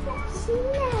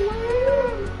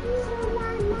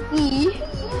 E.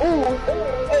 Ooh.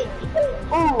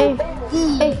 Ooh. Hey,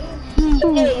 hey. E.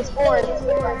 A. Sports.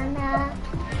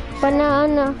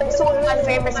 Banana. This is one of my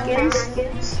favorite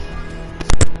skins.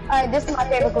 Alright, this is my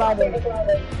favorite glider.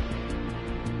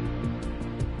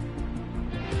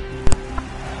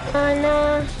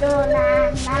 Banana.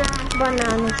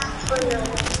 Banana.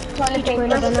 Toilet Wait, paper.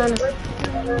 banana.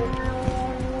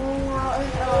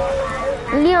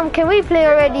 Liam, can we play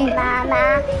already?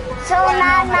 Banana.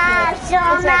 Sonana.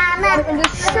 Sonana.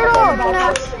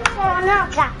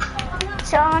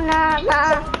 Sonana.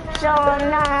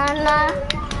 Sonana.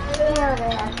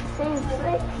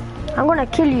 I'm gonna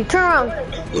kill you. Turn around.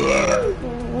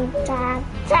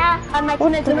 I'm like,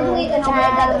 can I literally in a way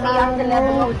that beyond the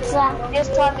level this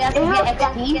time we have to get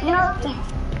XP.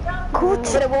 But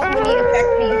it won't really affect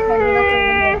me if I'm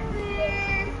looking.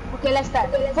 Okay, let's start.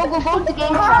 Go to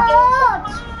game chat.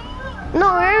 No,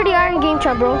 we already are in game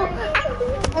chat, bro.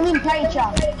 I mean party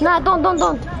chat. Nah, don't.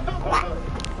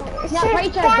 Yeah, party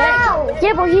chat is better.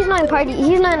 Yeah, but he's not in party.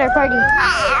 He's not in our party.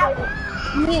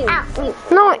 Me.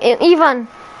 No, Ivan.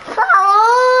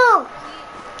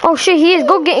 Oh shit, he is.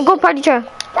 Go party chat.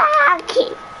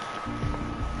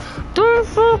 Don't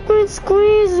fucking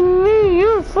squeeze me,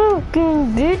 you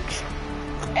fucking bitch.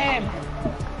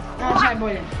 No, sai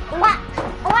bolha.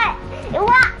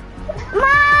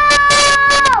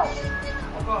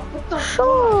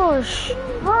 Shush.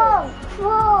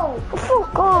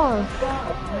 Fuck off.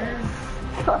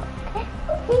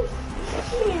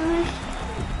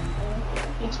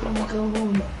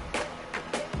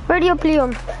 Ready up,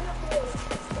 Liam.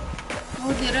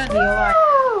 Budi radio, vai.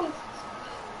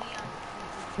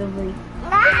 Dobrý.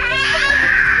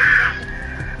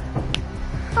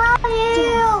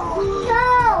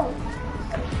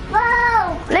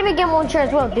 Let me get one chair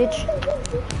as well, bitch.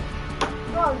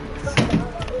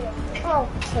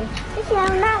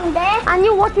 And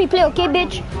you watch me play, okay,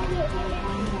 bitch?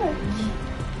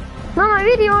 Mama,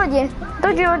 vidi ovdje.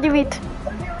 Dođi ovdje vid.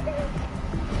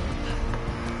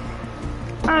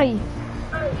 Aj.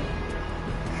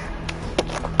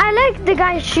 I like the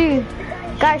guy's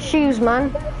shoes,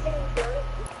 man.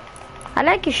 I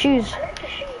like his shoes.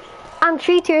 I'm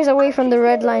 3 tiers away from the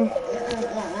red line.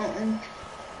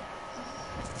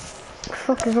 What the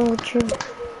fuck is wrong with you?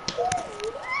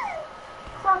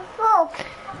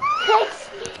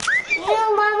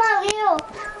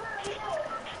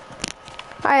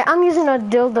 Alright, I'm using a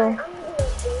dildo.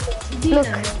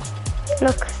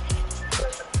 Look.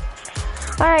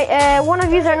 Alright, one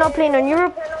of you are not playing on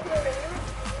Europe.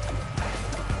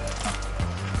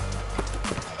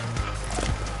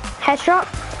 Headshot.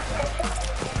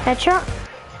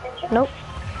 Nope.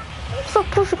 Stop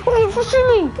pushing. Why are you pushing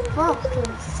me?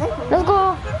 Let's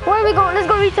go. Where are we going? Let's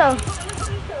go retail.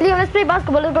 Leo, let's play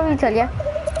basketball. Let's go retail, yeah?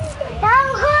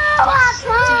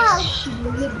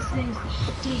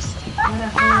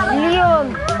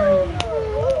 Leon.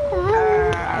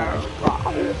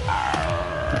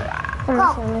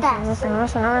 Listen.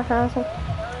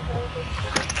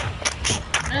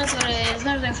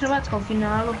 Znaš da je Hrvatska u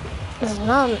finalu?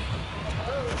 Znam.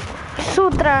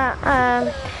 Sutra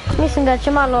mislim da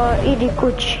će malo idi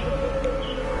kući.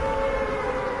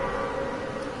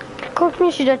 Koliko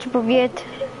misliš da će pobijediti?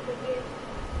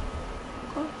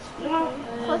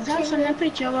 Zašto ne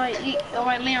priča ovaj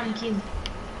Liam Kid?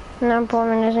 Nemam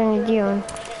pojma, ne znam ni dio on.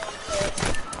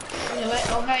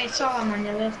 Ovaj Salaman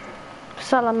je lefter.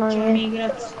 Salaman Ćemo mi je.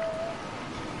 igrat.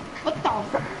 What the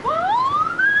fuck?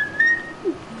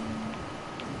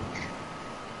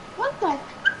 What the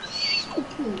fuck?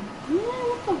 Man,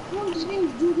 what the fuck? This game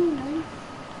is doing, man.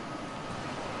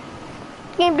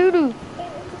 game doo-doo.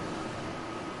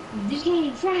 This game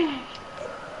is trash.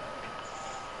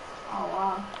 Oh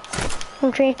wow.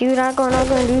 I'm trash, dude. I'm gonna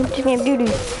do this game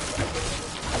doo-doo.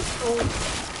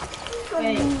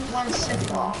 Wait, 1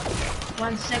 second.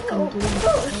 1 second, dude.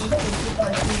 I need to put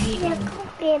my TV in.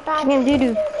 This game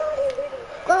doo-doo.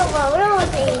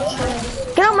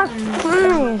 Get out my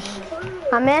face.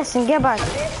 I'm messing. Get back.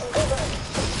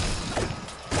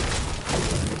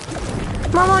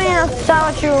 Mama, you know,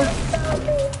 salvage you.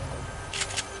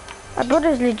 My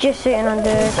brother's legit sitting on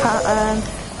the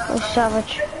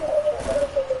salvage.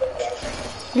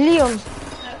 Liam.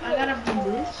 I gotta do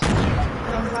this.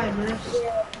 I'm fibers.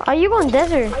 Are you going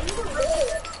desert?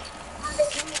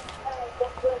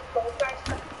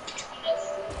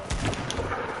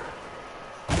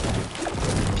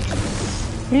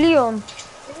 Leon.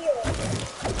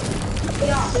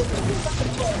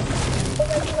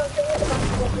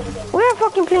 We're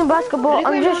fucking playing basketball.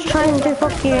 I'm just trying to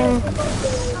fucking.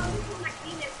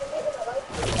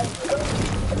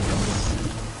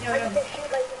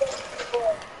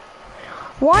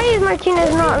 Why is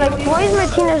Martinez not like? Why is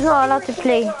Martinez not allowed to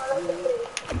play?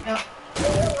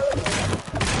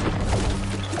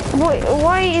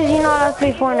 Why is he not allowed to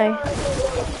play Fortnite?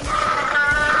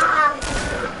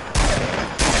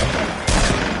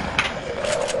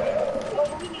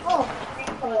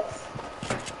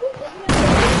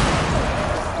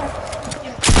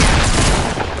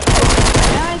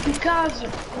 Caso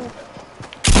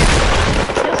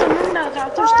essa menina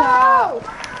tu está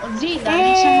Zida, a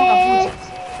gente chama a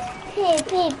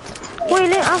Pip. Wait,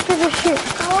 let after the shit.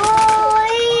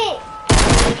 Oi.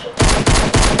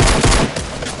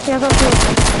 Yeah, go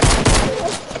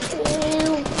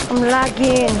I'm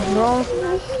lagging, bro.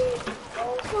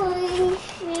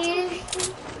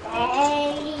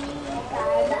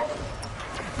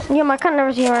 Yeah, I can't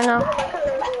never see her right now.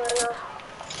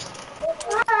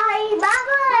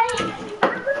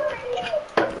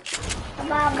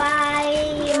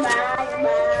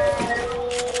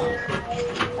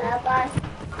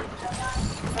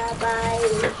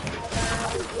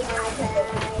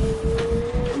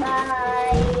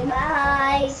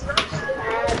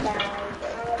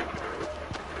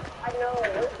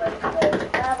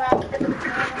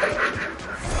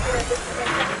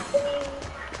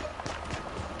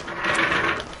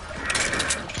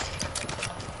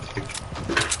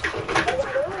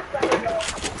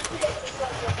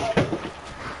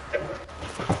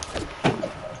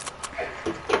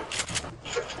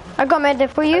 I got med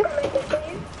for you.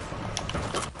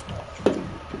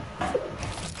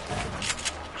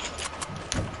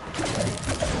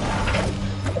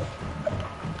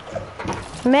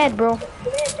 Mad, bro.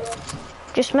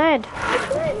 Just mad.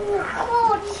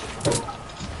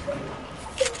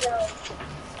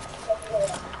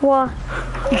 What?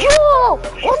 Yo!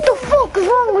 What the fuck is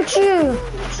wrong with you?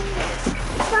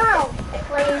 Stop,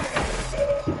 please.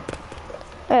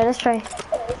 Alright, let's try.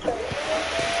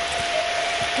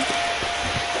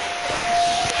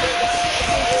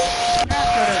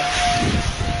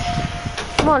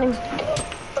 Come on in.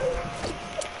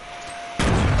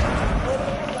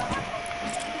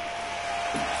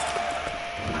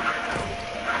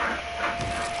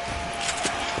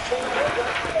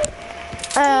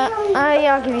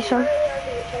 Yeah, I'll give you some.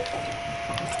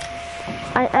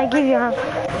 I give you half.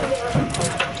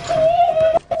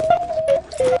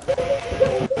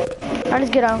 Alright,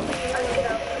 let's get out.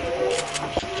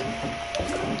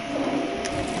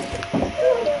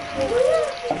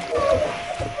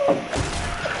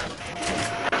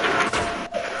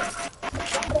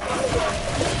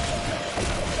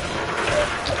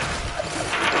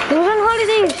 He was on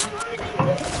holidays.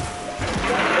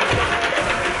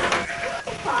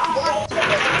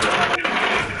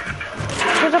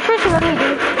 There's a person on me,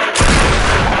 dude.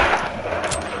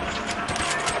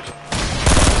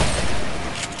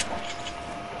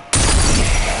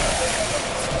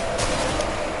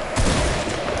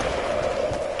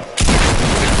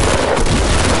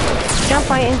 Stop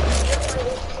fighting.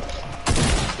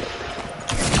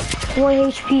 1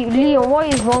 HP. Leo, what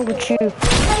is wrong with you?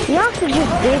 You have to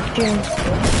just ditch him.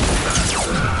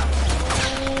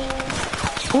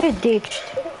 You're ditched.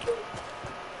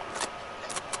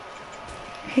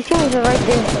 His teammates are right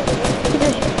there. He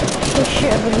does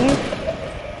shit, I believe.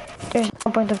 There's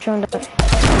no point of showing that.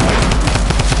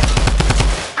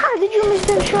 How did you miss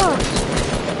them shots?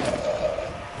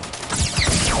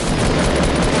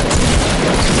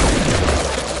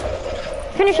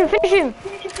 Finish him, finish him!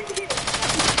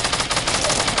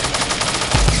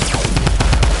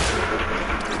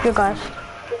 Good guys.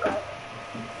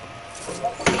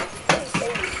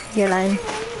 You're lying.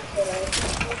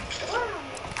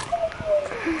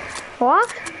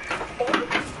 What?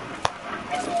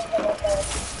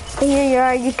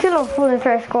 Yeah, you kill a full in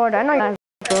first squad. I know you guys,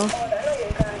 bro.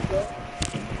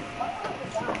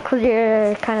 Cause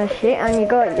you're kind of shit and you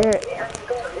got your...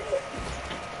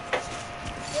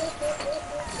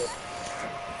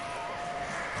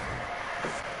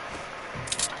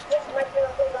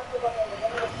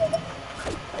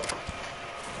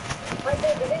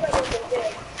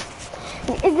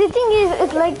 The thing is,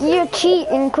 it's like you're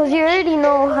cheating because you already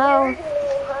know how,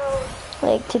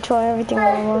 like, to try everything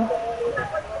over.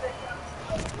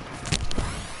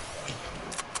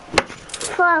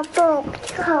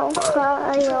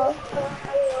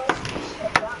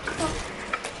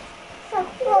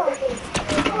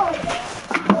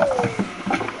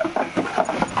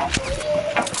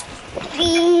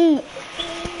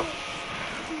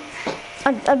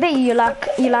 I bet you lack.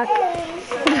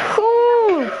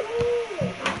 Ooh.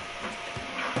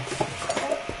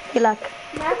 You lack.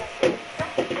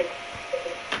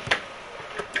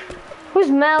 Who's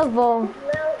Melvo?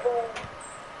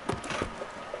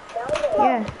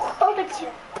 Yeah.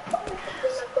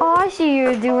 Oh, I see what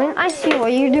you're doing. I see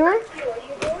what you're doing.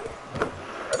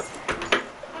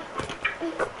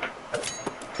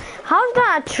 How's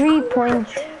that a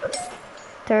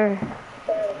 3-pointer?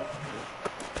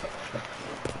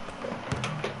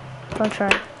 Don't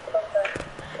try.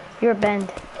 You're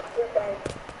bent.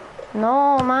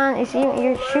 No, man, it's even,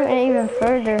 you're shooting even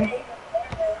further.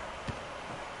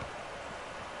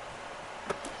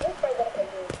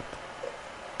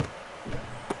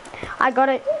 I got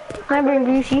it. Can I bring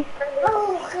Lucy?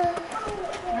 No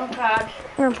card.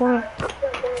 No, pull me.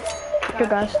 Good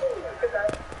guys.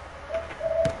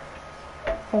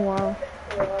 Oh wow.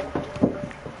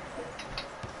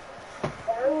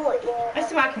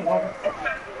 Adesso ma che vuoi?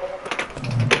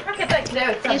 Anche te che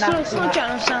devi Sono già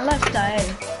non sono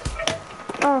lefta,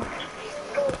 Oh.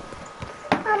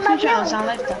 Sono già non sono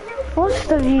lefta. What's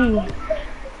the V?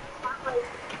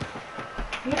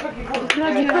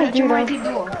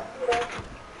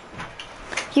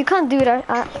 You can't do that.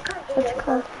 What's it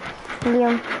called?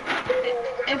 Liam.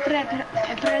 È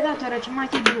predator, c'è mai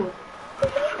ti due.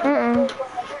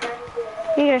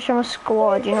 You're just from a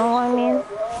squad, you know what I mean?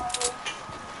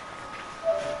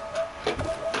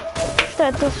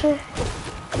 That does it.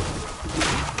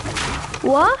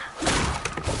 What?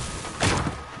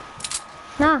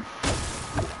 Nah.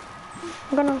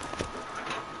 I'm gonna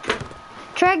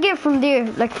try to get from there,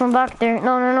 like from back there.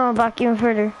 No, back even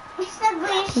further.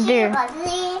 There.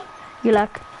 You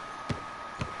lack.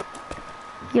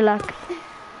 You lack.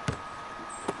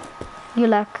 You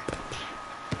lack.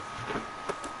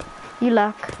 You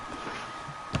lack.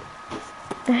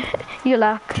 You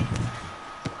lack.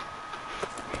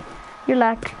 You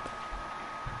lack.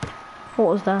 What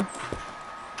was that?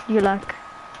 You lack.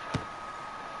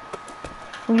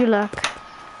 You lack.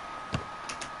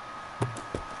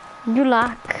 You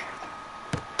lack.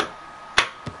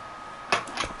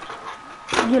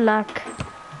 You lack.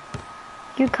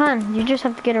 You can. You just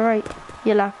have to get it right.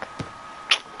 You lack.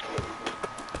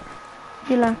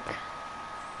 You lack.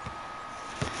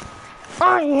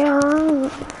 Oh yeah.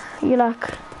 You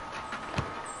lack.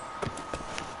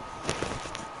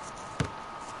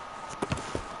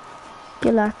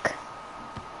 You lack.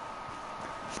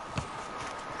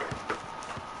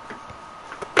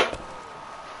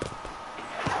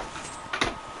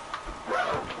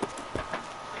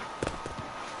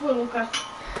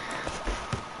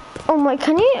 Oh my,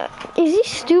 can you, is he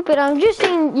stupid? I'm just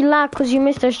saying you lack because you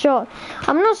missed a shot.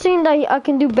 I'm not saying that I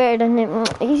can do better than him.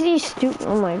 Is he stupid?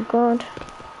 Oh my god.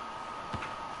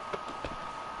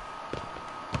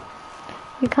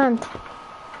 You can't.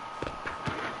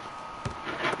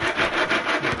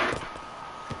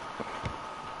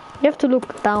 You have to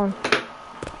look down.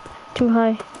 Too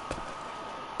high.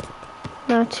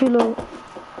 No, too low.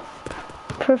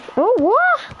 Perfect. Oh,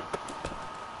 what?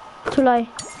 Too high.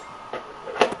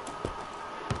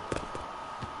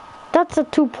 That's a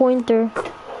 2-pointer.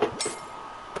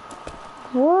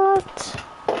 What?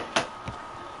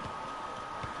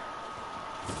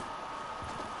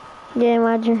 Yeah,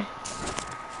 imagine.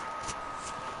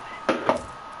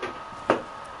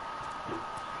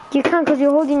 You can't because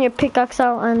you're holding your pickaxe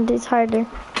out and it's harder.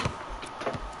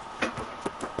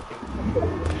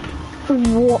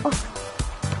 What?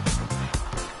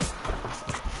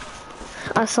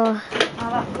 I saw.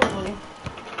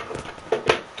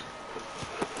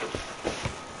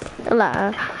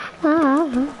 La.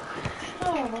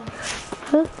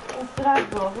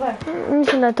 Mi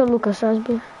sono dato Luca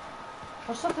Strasbourg.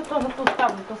 Ma so che tu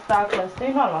stavi sta classe,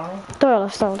 io no. Dove la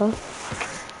stavo?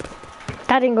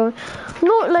 I didn't go.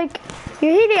 No, like You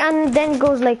hit it and then it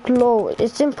goes like low.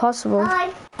 It's impossible.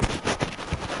 Bye.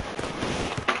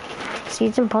 See,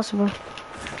 it's impossible.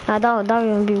 That would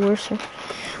even be worse.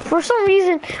 For some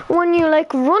reason, when you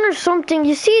like run or something,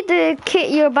 you see the kit,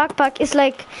 your backpack. It's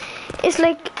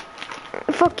like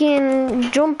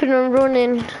fucking jumping and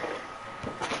running.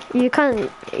 You can't.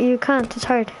 It's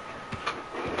hard.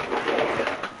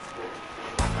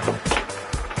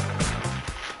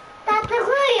 That's the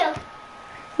wheel.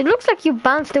 It looks like you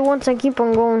bounced it once and keep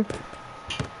on going.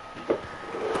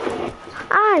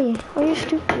 Aye, are you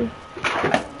stupid?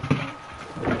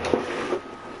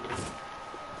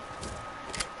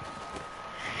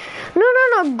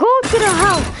 No, go to the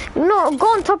house. No, go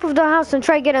on top of the house and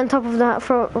try get on top of the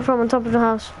from on top of the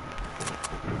house.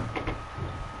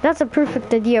 That's a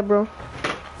perfect idea, bro.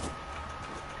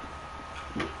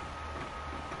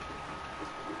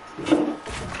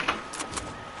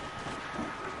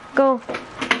 Go.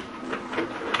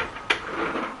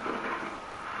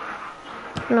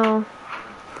 No.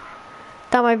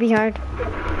 That might be hard.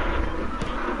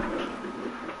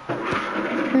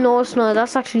 No, it's not.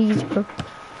 That's actually easy, bro.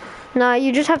 Nah,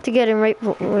 you just have to get in right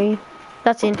way.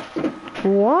 That's in.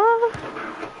 What?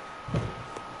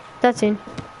 That's in.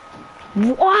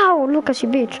 Wow, look at you,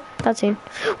 bitch. That's in.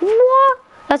 What?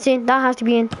 That's in. That has to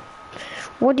be in.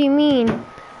 What do you mean?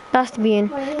 That has to be in.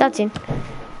 That's in.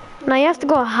 Now you have to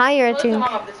go higher, I think.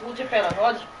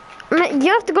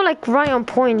 You have to go like right on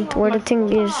point where the thing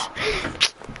is.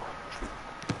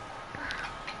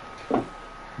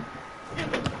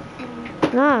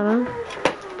 Nah, man.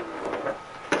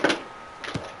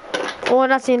 Oh,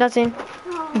 that's in. What?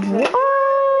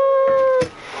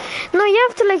 No, you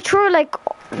have to like throw like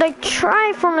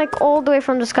try from like all the way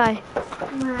from the sky.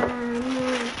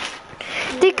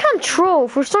 They can't throw.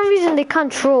 For some reason they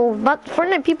can't throw. But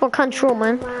Fortnite people can't throw,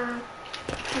 man.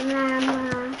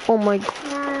 Oh my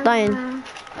god. Dying.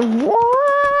 What?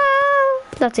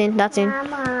 That's in.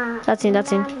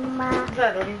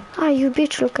 Ah, you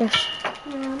bitch, Lucas.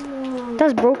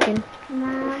 That's broken.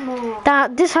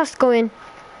 This has to go in.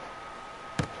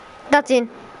 That's in.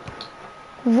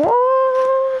 What?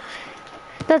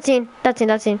 That's in.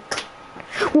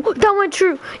 Whoa, that went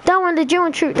true. That one legit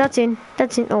went true. That's in.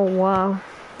 Oh wow.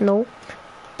 No.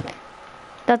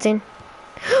 That's in.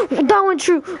 That went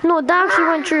true. No, that actually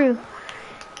went true.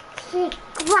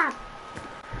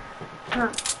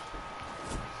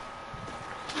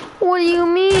 What do you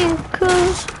mean?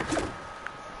 Cause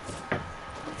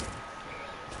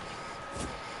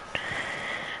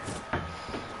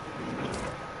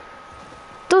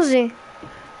does he?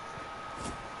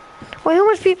 Wait,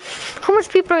 how much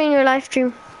people are in your live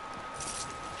stream?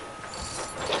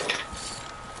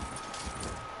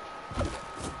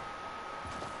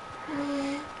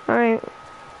 Alright.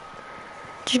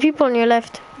 There's people on your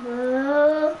left.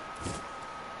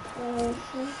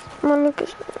 Come on,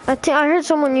 Lucas. I heard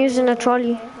someone using a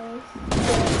trolley.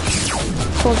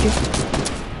 Told you.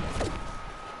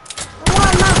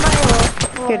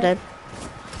 You're dead.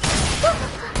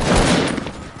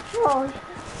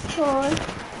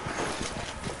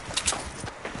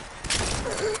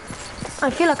 I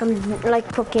feel like I'm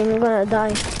like fucking gonna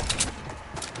die.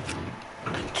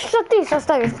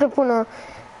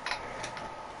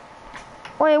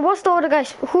 Wait, what's the other guy?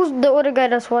 Who's the other guy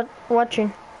that's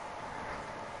watching?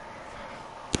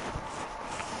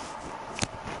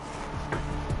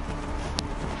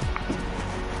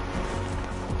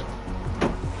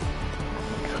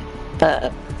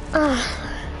 For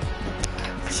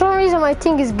some reason my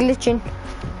thing is glitching.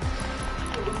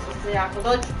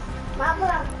 Mama.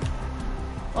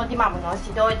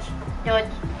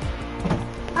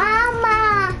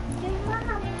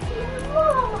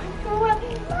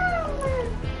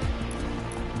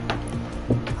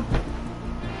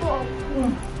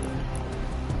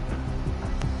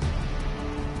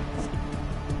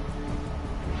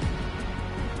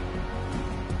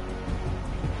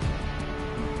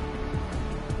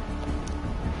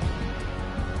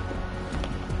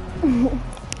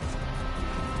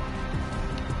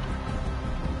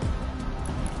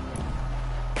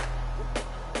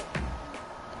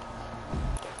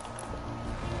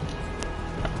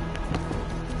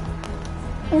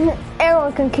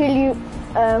 Everyone can kill you.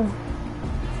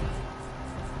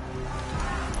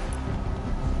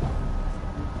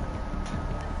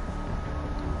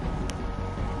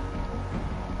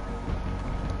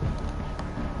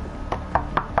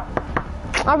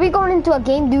 Are we going into a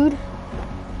game, dude?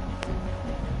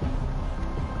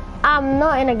 I'm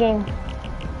not in a game.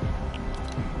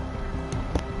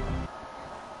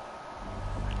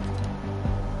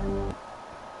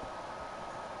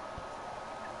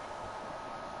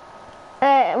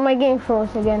 My game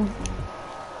froze again.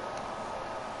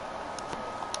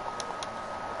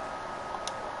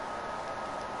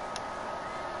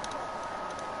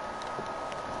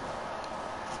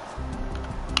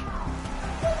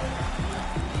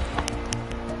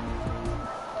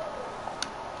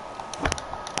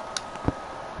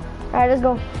 Alright, let's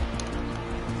go.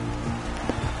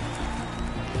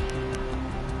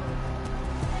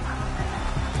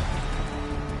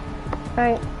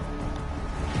 Alright.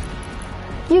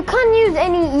 You can't use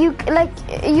any,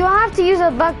 you have to use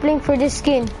a back blink for this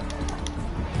skin.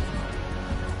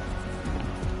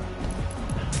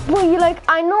 Well,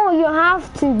 I know you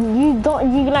have to, you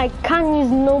can't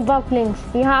use no back blinks.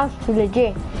 You have to,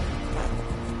 legit.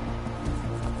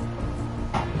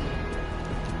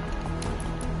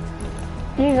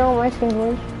 You know my skin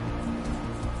voice.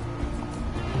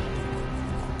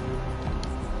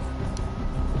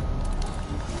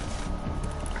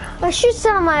 I should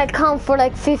sell my account for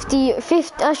like 50,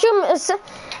 I should,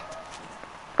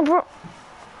 bro.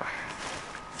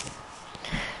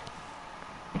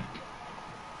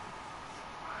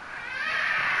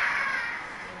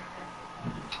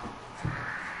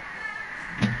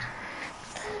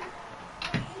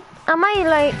 I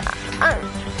might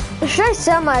should I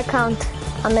sell my account?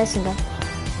 I'm messing up.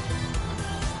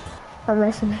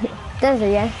 There's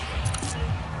it, yeah.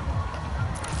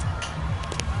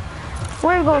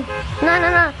 Where are we going?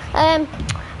 No.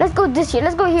 Let's go this year.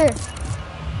 Let's go here.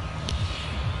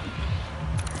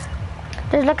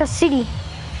 There's like a city.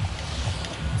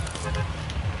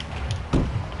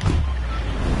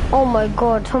 Oh my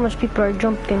god, so much people are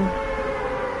jumping.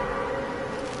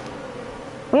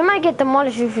 We might get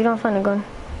demolished if we don't find a gun.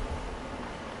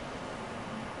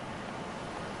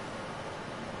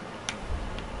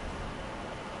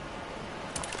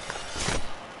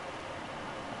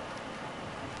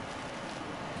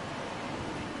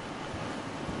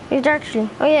 It's actually.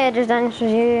 Oh yeah, there's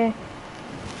dinosaurs. Yeah.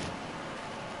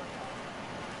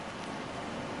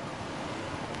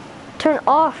 Turn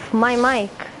off my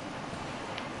mic.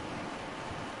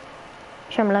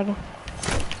 I'm lagging.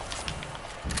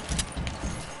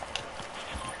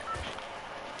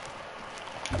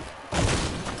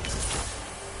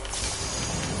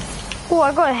 Oh,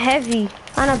 I got a heavy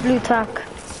and a blue tack.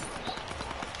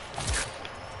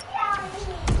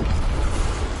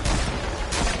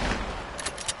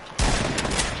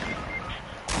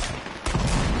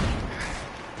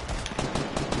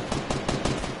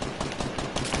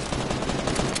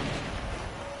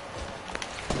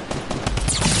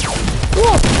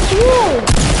 Whoa!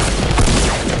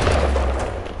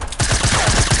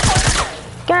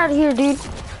 Get out of here, dude.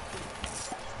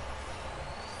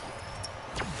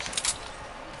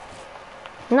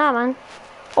 Nah, man.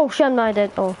 Oh shit, I'm not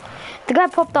dead. Oh, the guy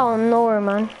popped out of nowhere,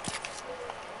 man.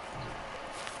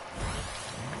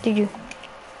 Did you?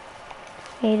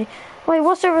 Wait,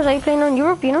 what servers are you playing on?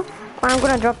 Europe, you know? I'm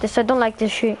gonna drop this. I don't like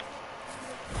this shit.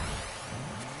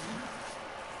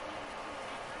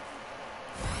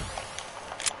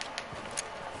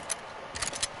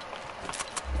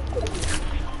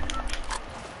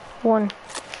 One.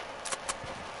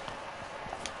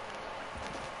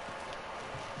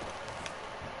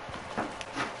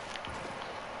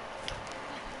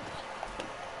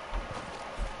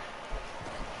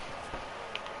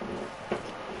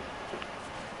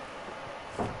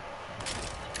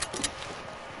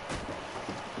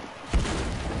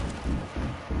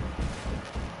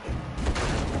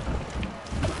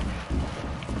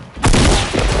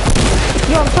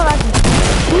 Yo, I'm so laggy.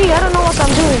 Me, I don't know what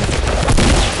I'm doing.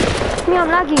 Me, I'm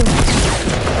lagging.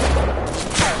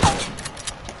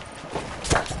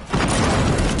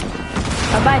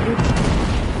 Bye-bye, dude.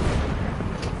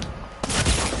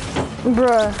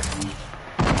 Bruh.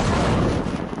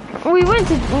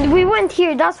 We went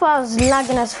here, that's why I was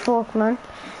lagging as fuck, man.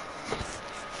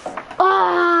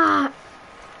 Ah!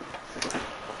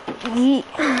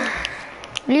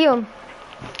 Liam.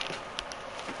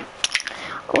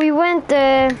 We went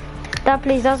that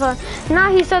place, that's all.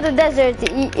 Now he saw the desert.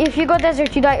 If you go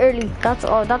desert, you die early. That's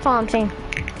all I'm saying.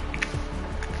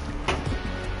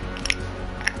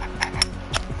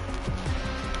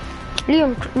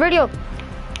 Liam, ready up.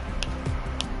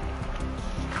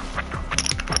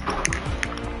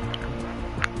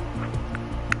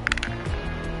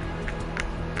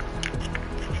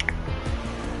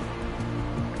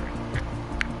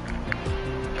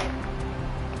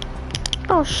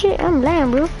 Oh shit, I'm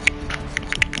lamb, bro.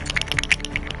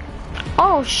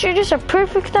 Oh shit, this is a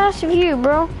perfect ass view,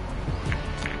 bro.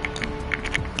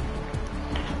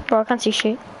 Bro, I can't see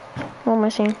shit. What am I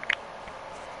saying?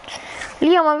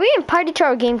 Liam, are we in party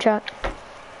chat or game chat?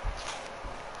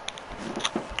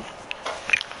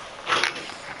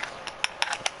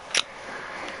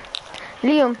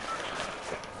 Liam,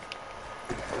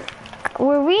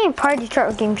 were we in party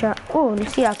chat or game chat? Oh,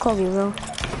 let's see that Kobe, bro.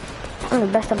 I'm the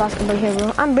best at basketball here,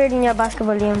 bro. I'm better than your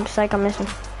basketball, Liam, just like I'm missing.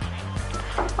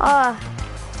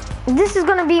 This is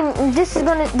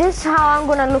how I'm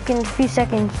gonna look in a few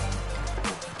seconds.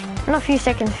 Not a few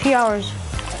seconds, few hours.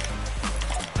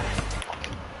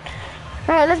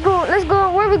 Alright, let's go.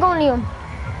 Where are we going, Liam?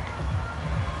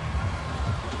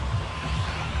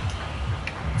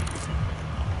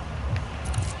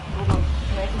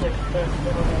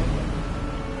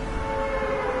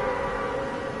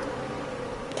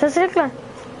 Šta si rekla?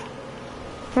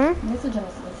 Ne sviđa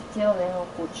mi se da si cijelo vrijeme u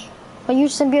kući. Pa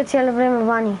jučer sam bio cijelo vrijeme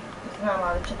vani. Znam,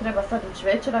 ali će treba sad ići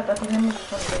večera, tako ne možeš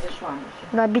onda da ideš vani.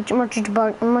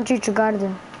 Da, moći ići u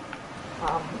garden. A,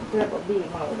 treba bi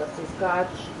malo da se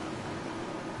iskači.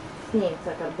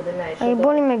 Snimca kad bude najviše. A i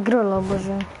boli me grlo,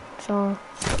 bože. So.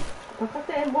 Pa kad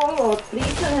te je bolo od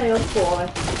pričanja i od škole?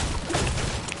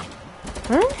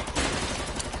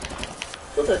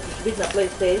 Sutra ćeš biti na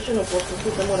PlayStationu, pošto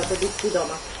sutra morate biti svi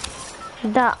doma.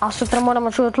 Da, a sutra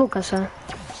moramo čuvati Lukasa.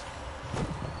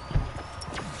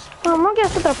 A, mogu ja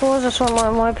sutra pozvati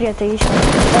svoje moje prijatelje išli?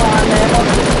 Pa ne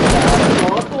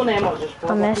možeš, tu ne možeš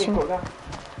pozvati nikoga.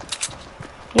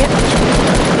 Jedno će.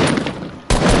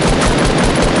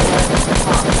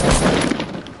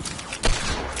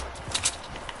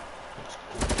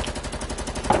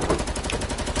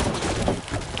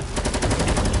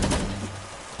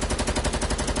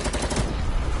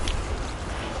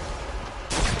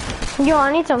 Yo,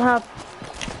 I need some help.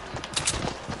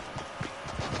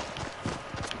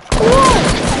 What?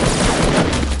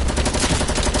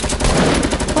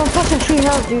 Oh, fucking 3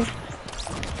 health, dude.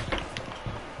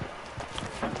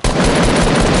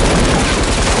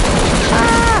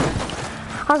 Ah!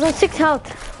 I was on 6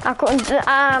 health. I couldn't.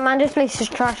 Man, this place is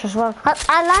trash as well.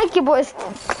 I like it, but it's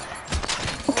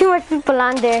too much people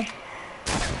on there.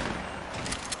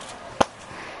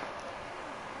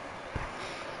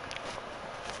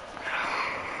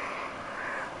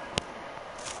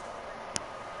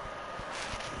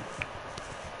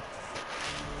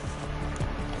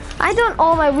 I done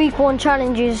all my week 1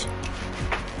 challenges.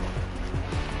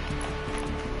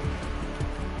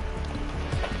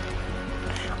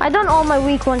 I done all my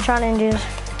week 1 challenges.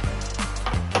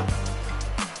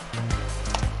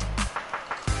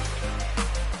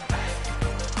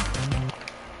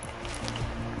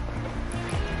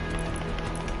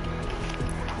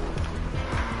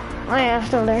 Oh yeah, I'm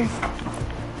still there.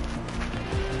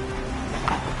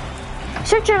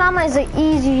 Search your llama is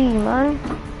easy, man.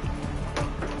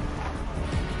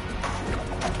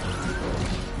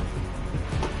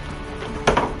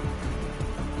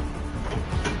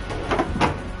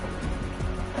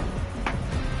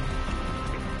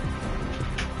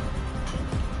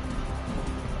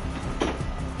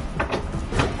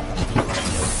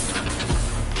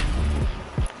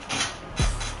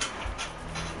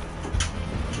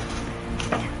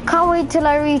 Can't wait till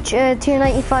I reach tier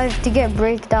 95 to get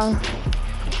breakdown.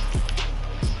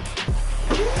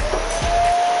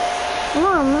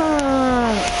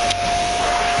 Mom.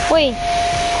 Wait.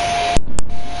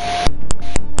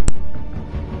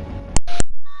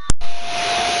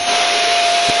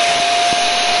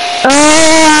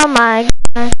 Oh my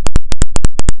god.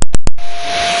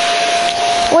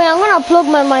 Wait, I'm gonna plug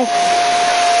my mic.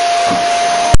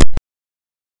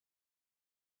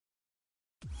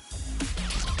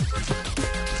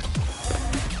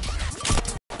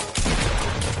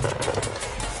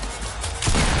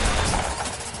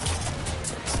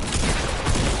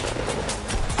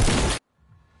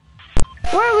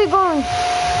 Where are we going?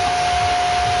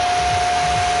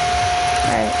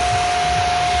 Alright.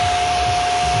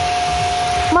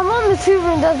 My mom is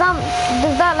hoovering. Does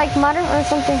that like matter or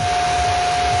something?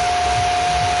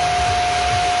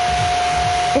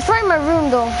 It's right in my room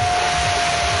though.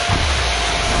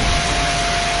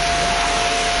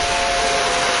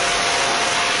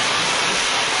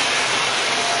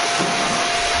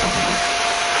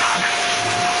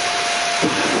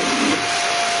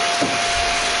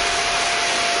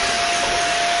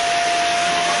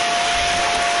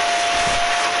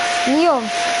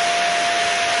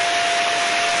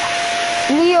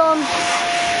 Leon.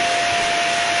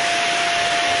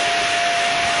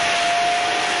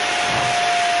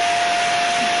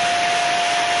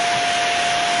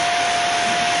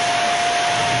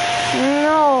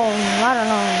 No, I don't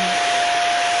know.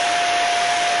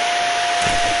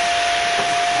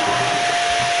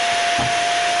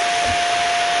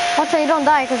 Watch out you don't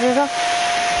die because there's a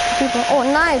people. Oh,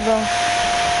 nice bro.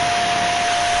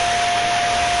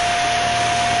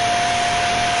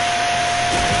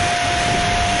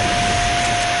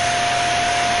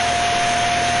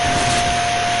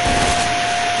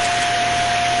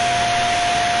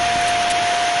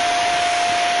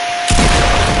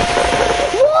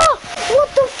 What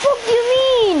the fuck do you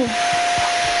mean?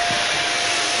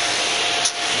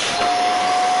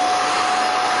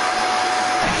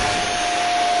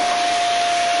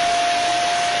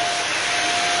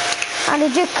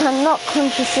 legit cannot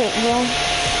concentrate, bro.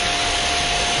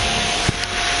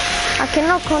 I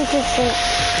cannot concentrate.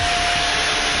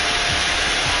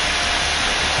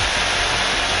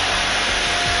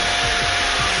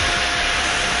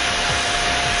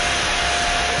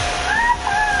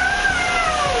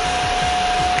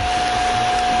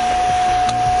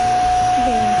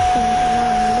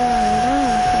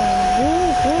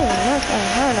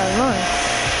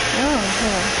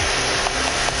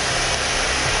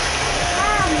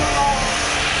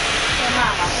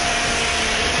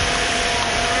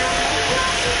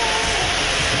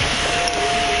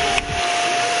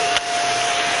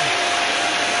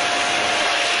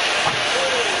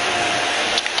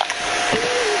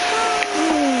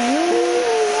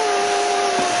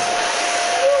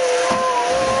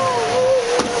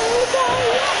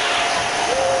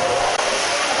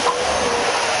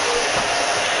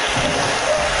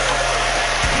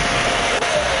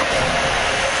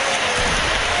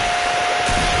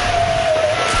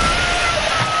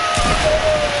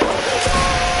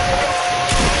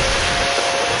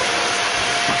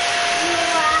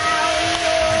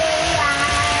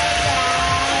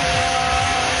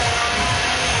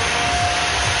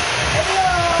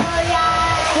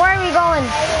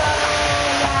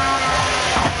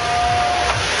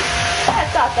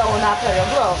 After the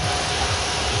bro.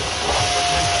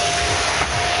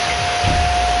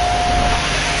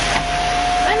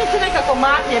 Meni se nekako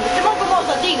makne, se mogu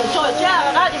možda dignuti čovječ,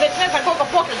 ja radi već ne znam koliko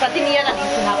pokreta, ti nijedan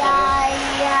nisi napravio.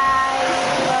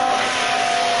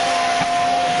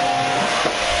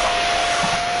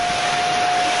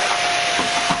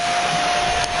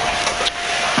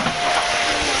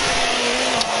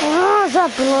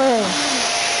 Zapilo je.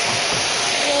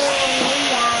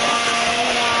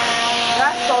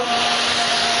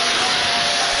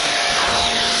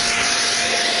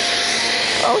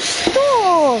 Oh,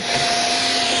 stop!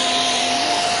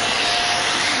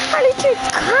 Ali ti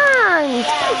kanj!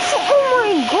 Oh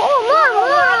my god,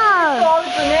 mama!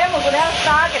 Ovdje ne mogu, nema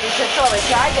snage više čoveč,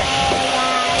 ajde!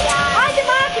 Ajde,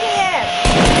 makni je!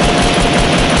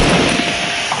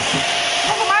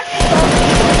 Mogu makni to!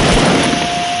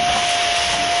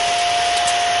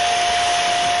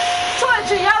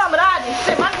 Čoveče, ja vam radim,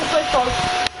 sve, makni svoj stol!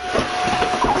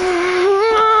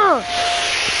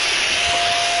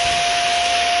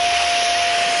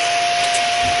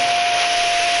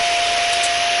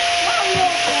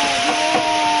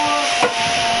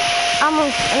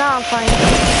 No, I'm fine.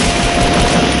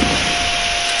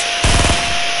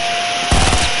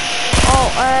 Oh,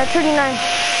 39.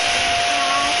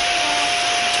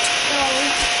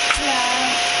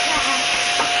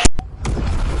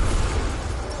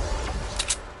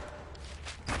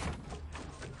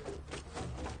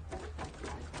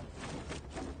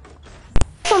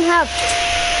 Some help.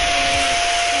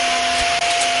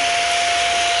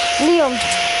 Liam.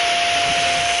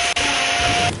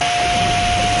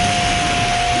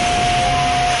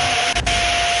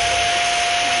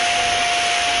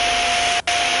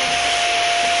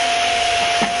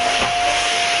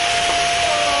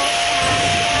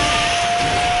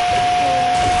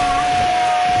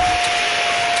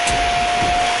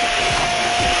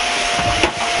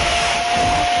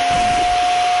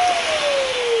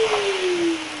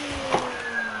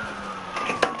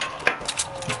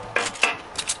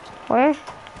 Where?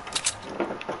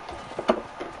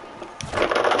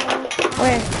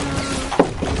 Where?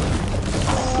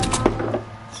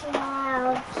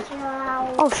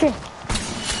 Oh shit.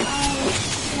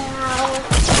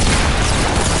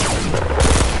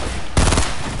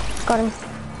 Got him.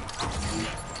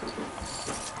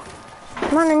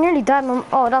 Man, I nearly died.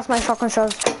 Oh, that's my shotgun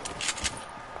shells.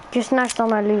 Just snatched all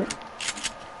my loot.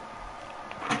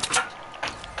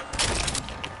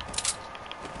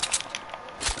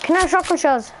 Can I have shotgun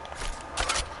shells?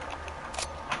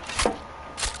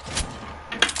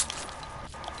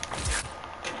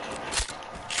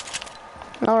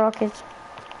 No rockets.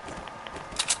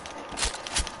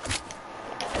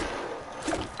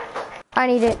 I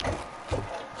need it.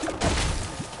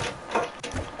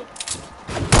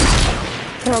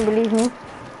 You don't believe me?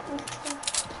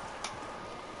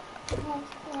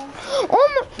 Oh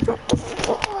my! What the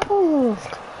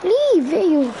fuck? Leave it,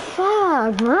 you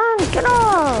fag, man! Get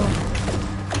off!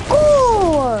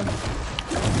 Go!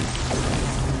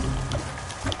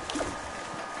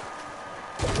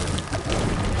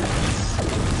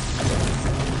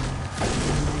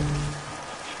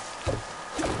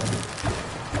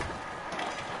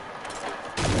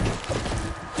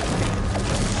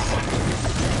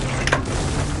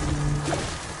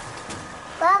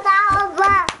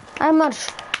 I march.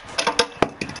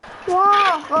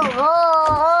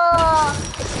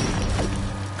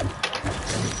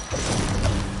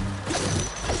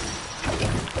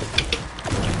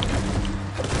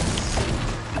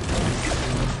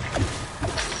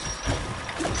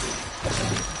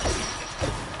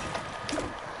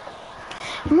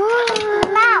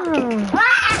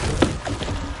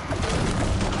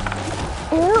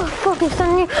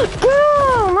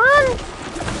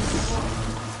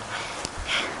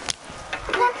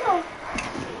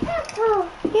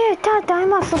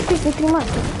 mazzo, quickly,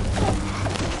 mazzo.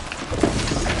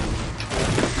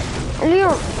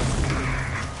 Leo.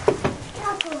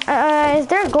 Is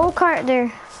there a go-kart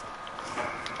there?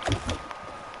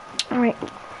 Alright.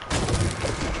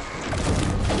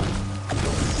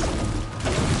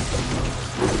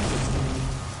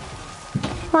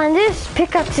 Man, this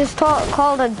pickaxe is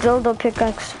called a dildo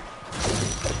pickaxe.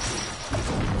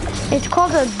 It's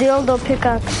called a dildo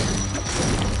pickaxe.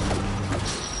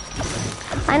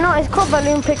 I know it's called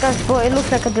balloon pickaxe, but it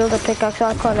looks like a dildo pickaxe, so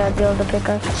I call it a dildo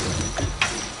pickaxe.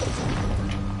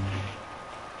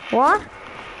 What?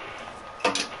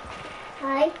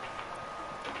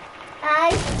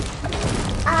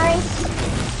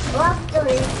 What do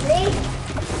you think?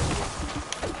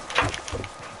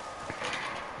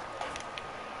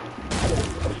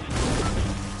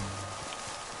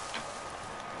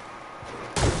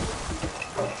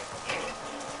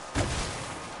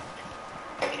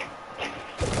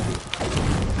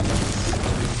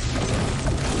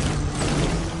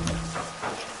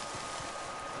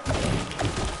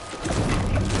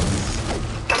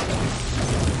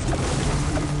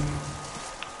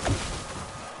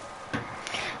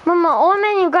 Mama, on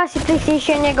meni ugasi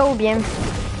PlayStation, ja ga ubijem.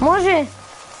 Može?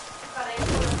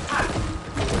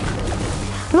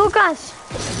 Lukas!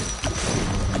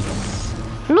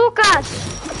 Lukas!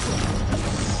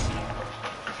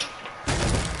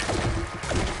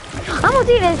 Amo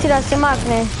ti reci da se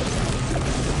makne.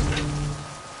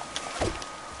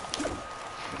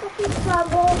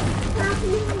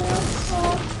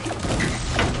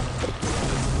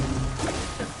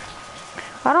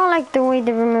 I don't like the way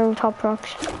they remove top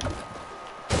rocks.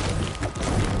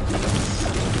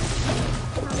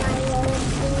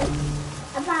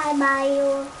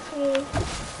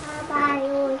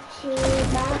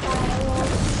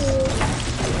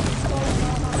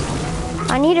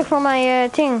 I need it for my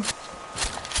thing.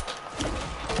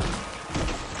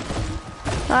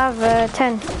 I have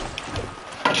 10.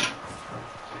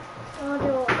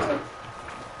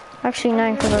 Actually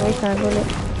 9 because I wasted my bullet.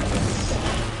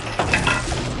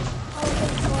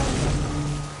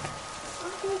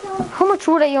 How much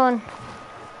wood are you on?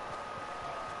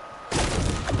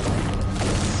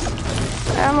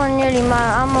 I'm on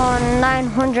I'm on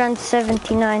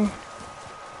 979.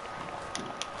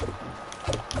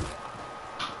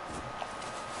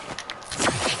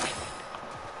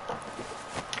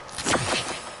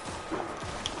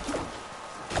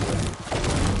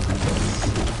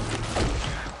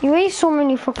 You ate so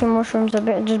many fucking mushrooms,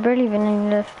 there's barely even any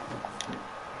left.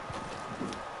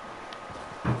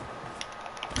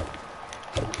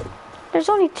 There's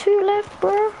only 2 left,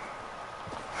 bro.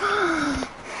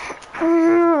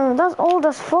 That's old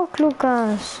as fuck,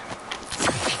 Lucas.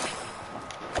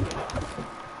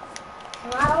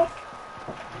 Wow.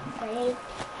 Okay.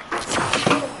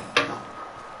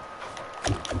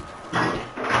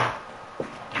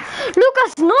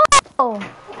 Lucas, no!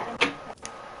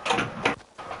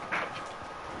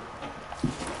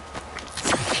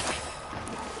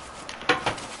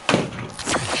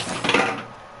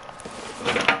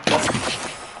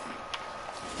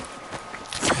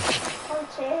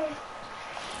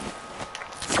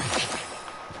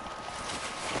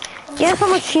 Guess how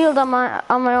much shield I'm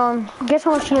on. Guess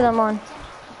how much shield I'm on.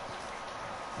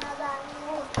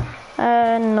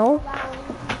 Nope.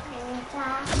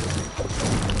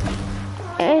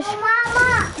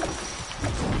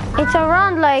 It's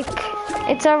around like,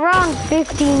 it's around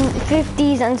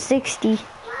 50s and 60.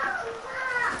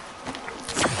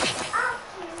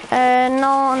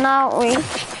 No, wait.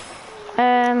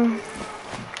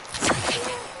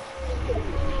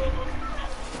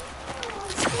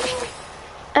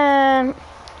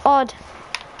 Odd.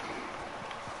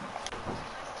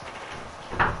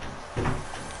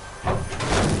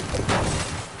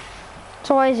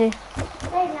 So why is it?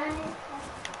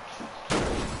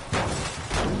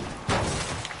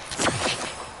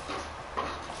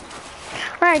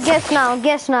 Alright,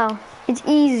 guess now. It's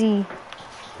easy.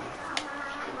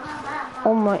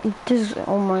 Oh my,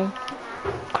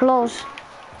 close.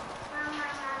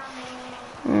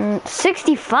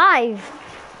 65.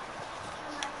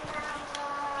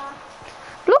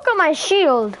 Look at my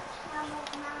shield.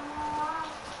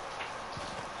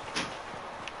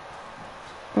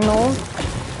 No.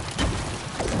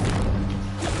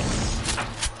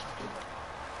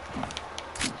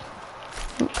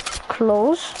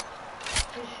 Close.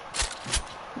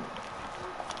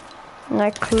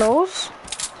 Like close.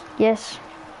 Yes.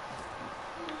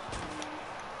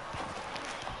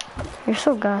 You're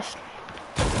so gassed.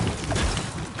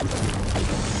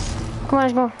 Come on,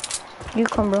 let's go. You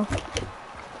come, bro.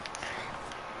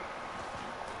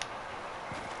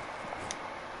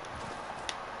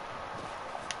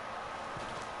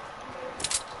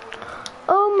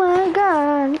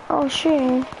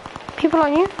 shit. People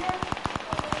on you?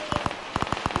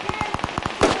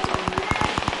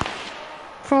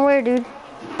 From where, dude?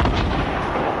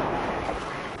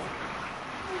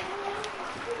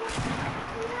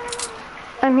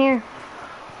 I'm here.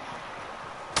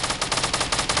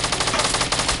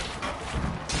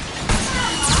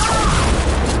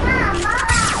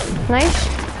 Nice.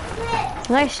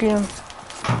 Nice, Liam.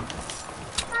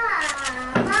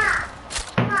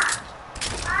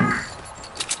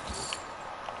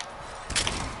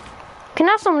 Can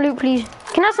I have some loot, please?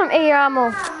 Can I have some AR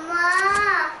ammo?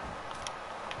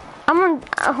 I'm on.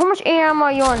 How much AR ammo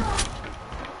are you on?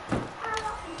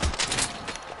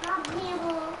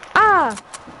 Ah!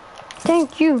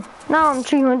 Thank you. Now I'm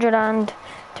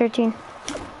 313.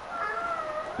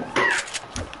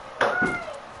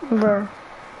 Bruh.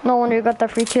 No wonder you got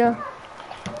that free kill.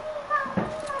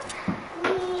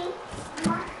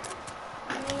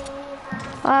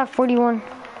 I have 41.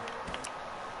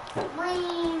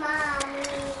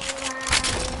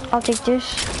 I'll take this.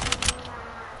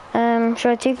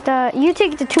 Should I take that? You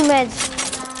take the 2 meds.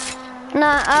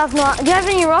 Nah, I have no. Do you have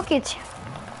any rockets?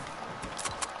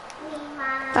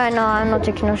 No, I'm not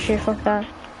taking no shit. Fuck that.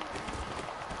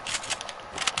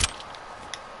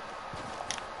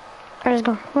 Alright, let's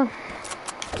go. Come on.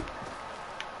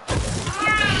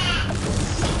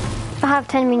 I have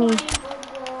 10 minis.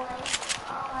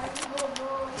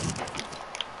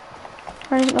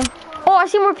 Alright, let's go. Oh, I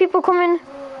see more people coming.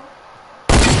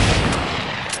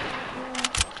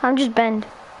 I'm just banned.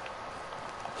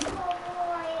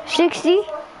 60.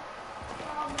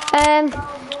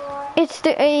 It's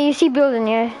the you see building,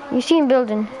 yeah. You see him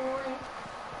building.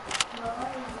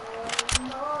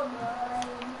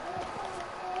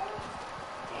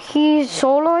 He's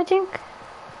solo, I think.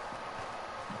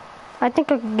 I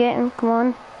think I can get him. Come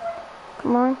on.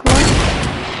 Come on, come on.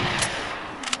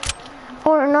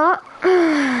 Or not.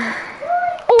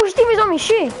 Oh, his team is on me.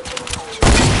 Shit.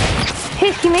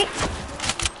 His teammate.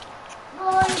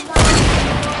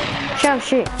 I'm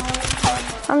shit.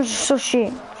 I'm just so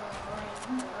shit.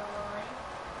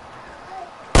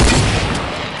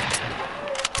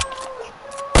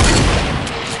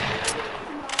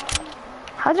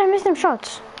 How did I miss them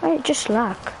shots? I just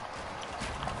lack.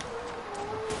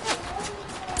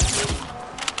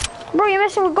 Bro, you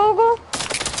messing with Gogo?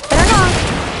 Better not.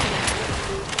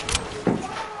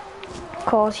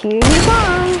 Cause here he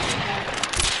comes.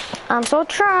 I'm so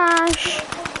trash.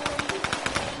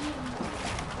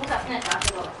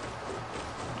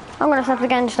 I'm gonna stop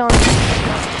again, stone.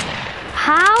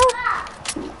 How?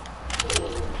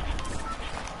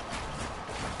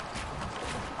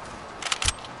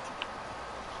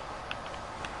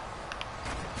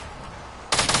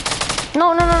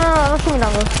 No, don't shoot me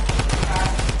down, bro.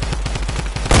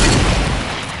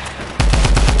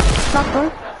 Knocked one.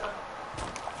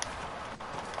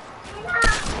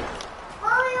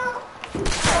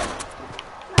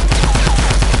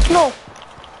 No.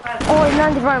 Oh, it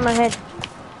landed right on my head.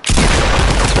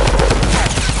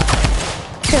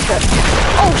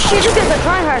 Oh shit, you guys are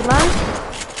trying hard, man.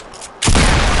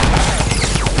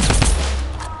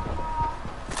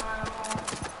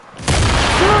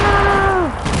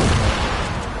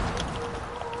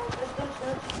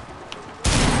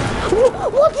 No.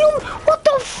 What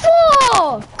the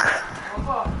fuck?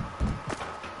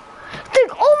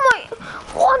 Like, oh my,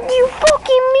 what do you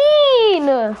fucking mean?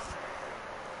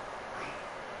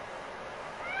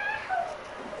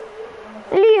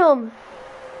 Liam.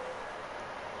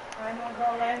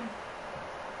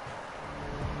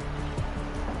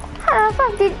 How the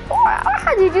fuck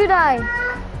how did you die?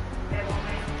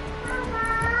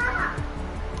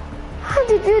 How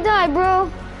did you die, bro?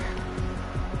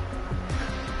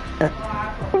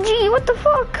 Gee, what the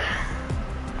fuck?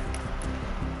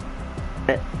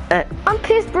 I'm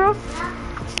pissed, bro.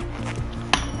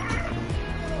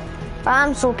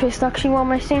 I'm so pissed actually. What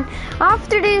am I saying?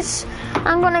 After this,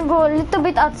 I'm gonna go a little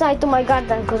bit outside to my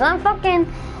garden because I'm fucking.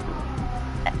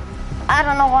 I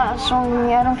don't know what's wrong with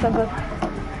me. I don't feel good.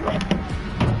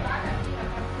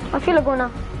 I feel like going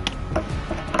now.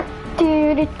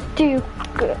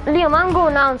 Liam, I'm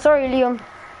going now. I'm sorry, Liam.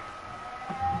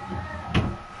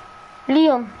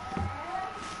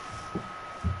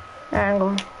 I'm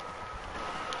going.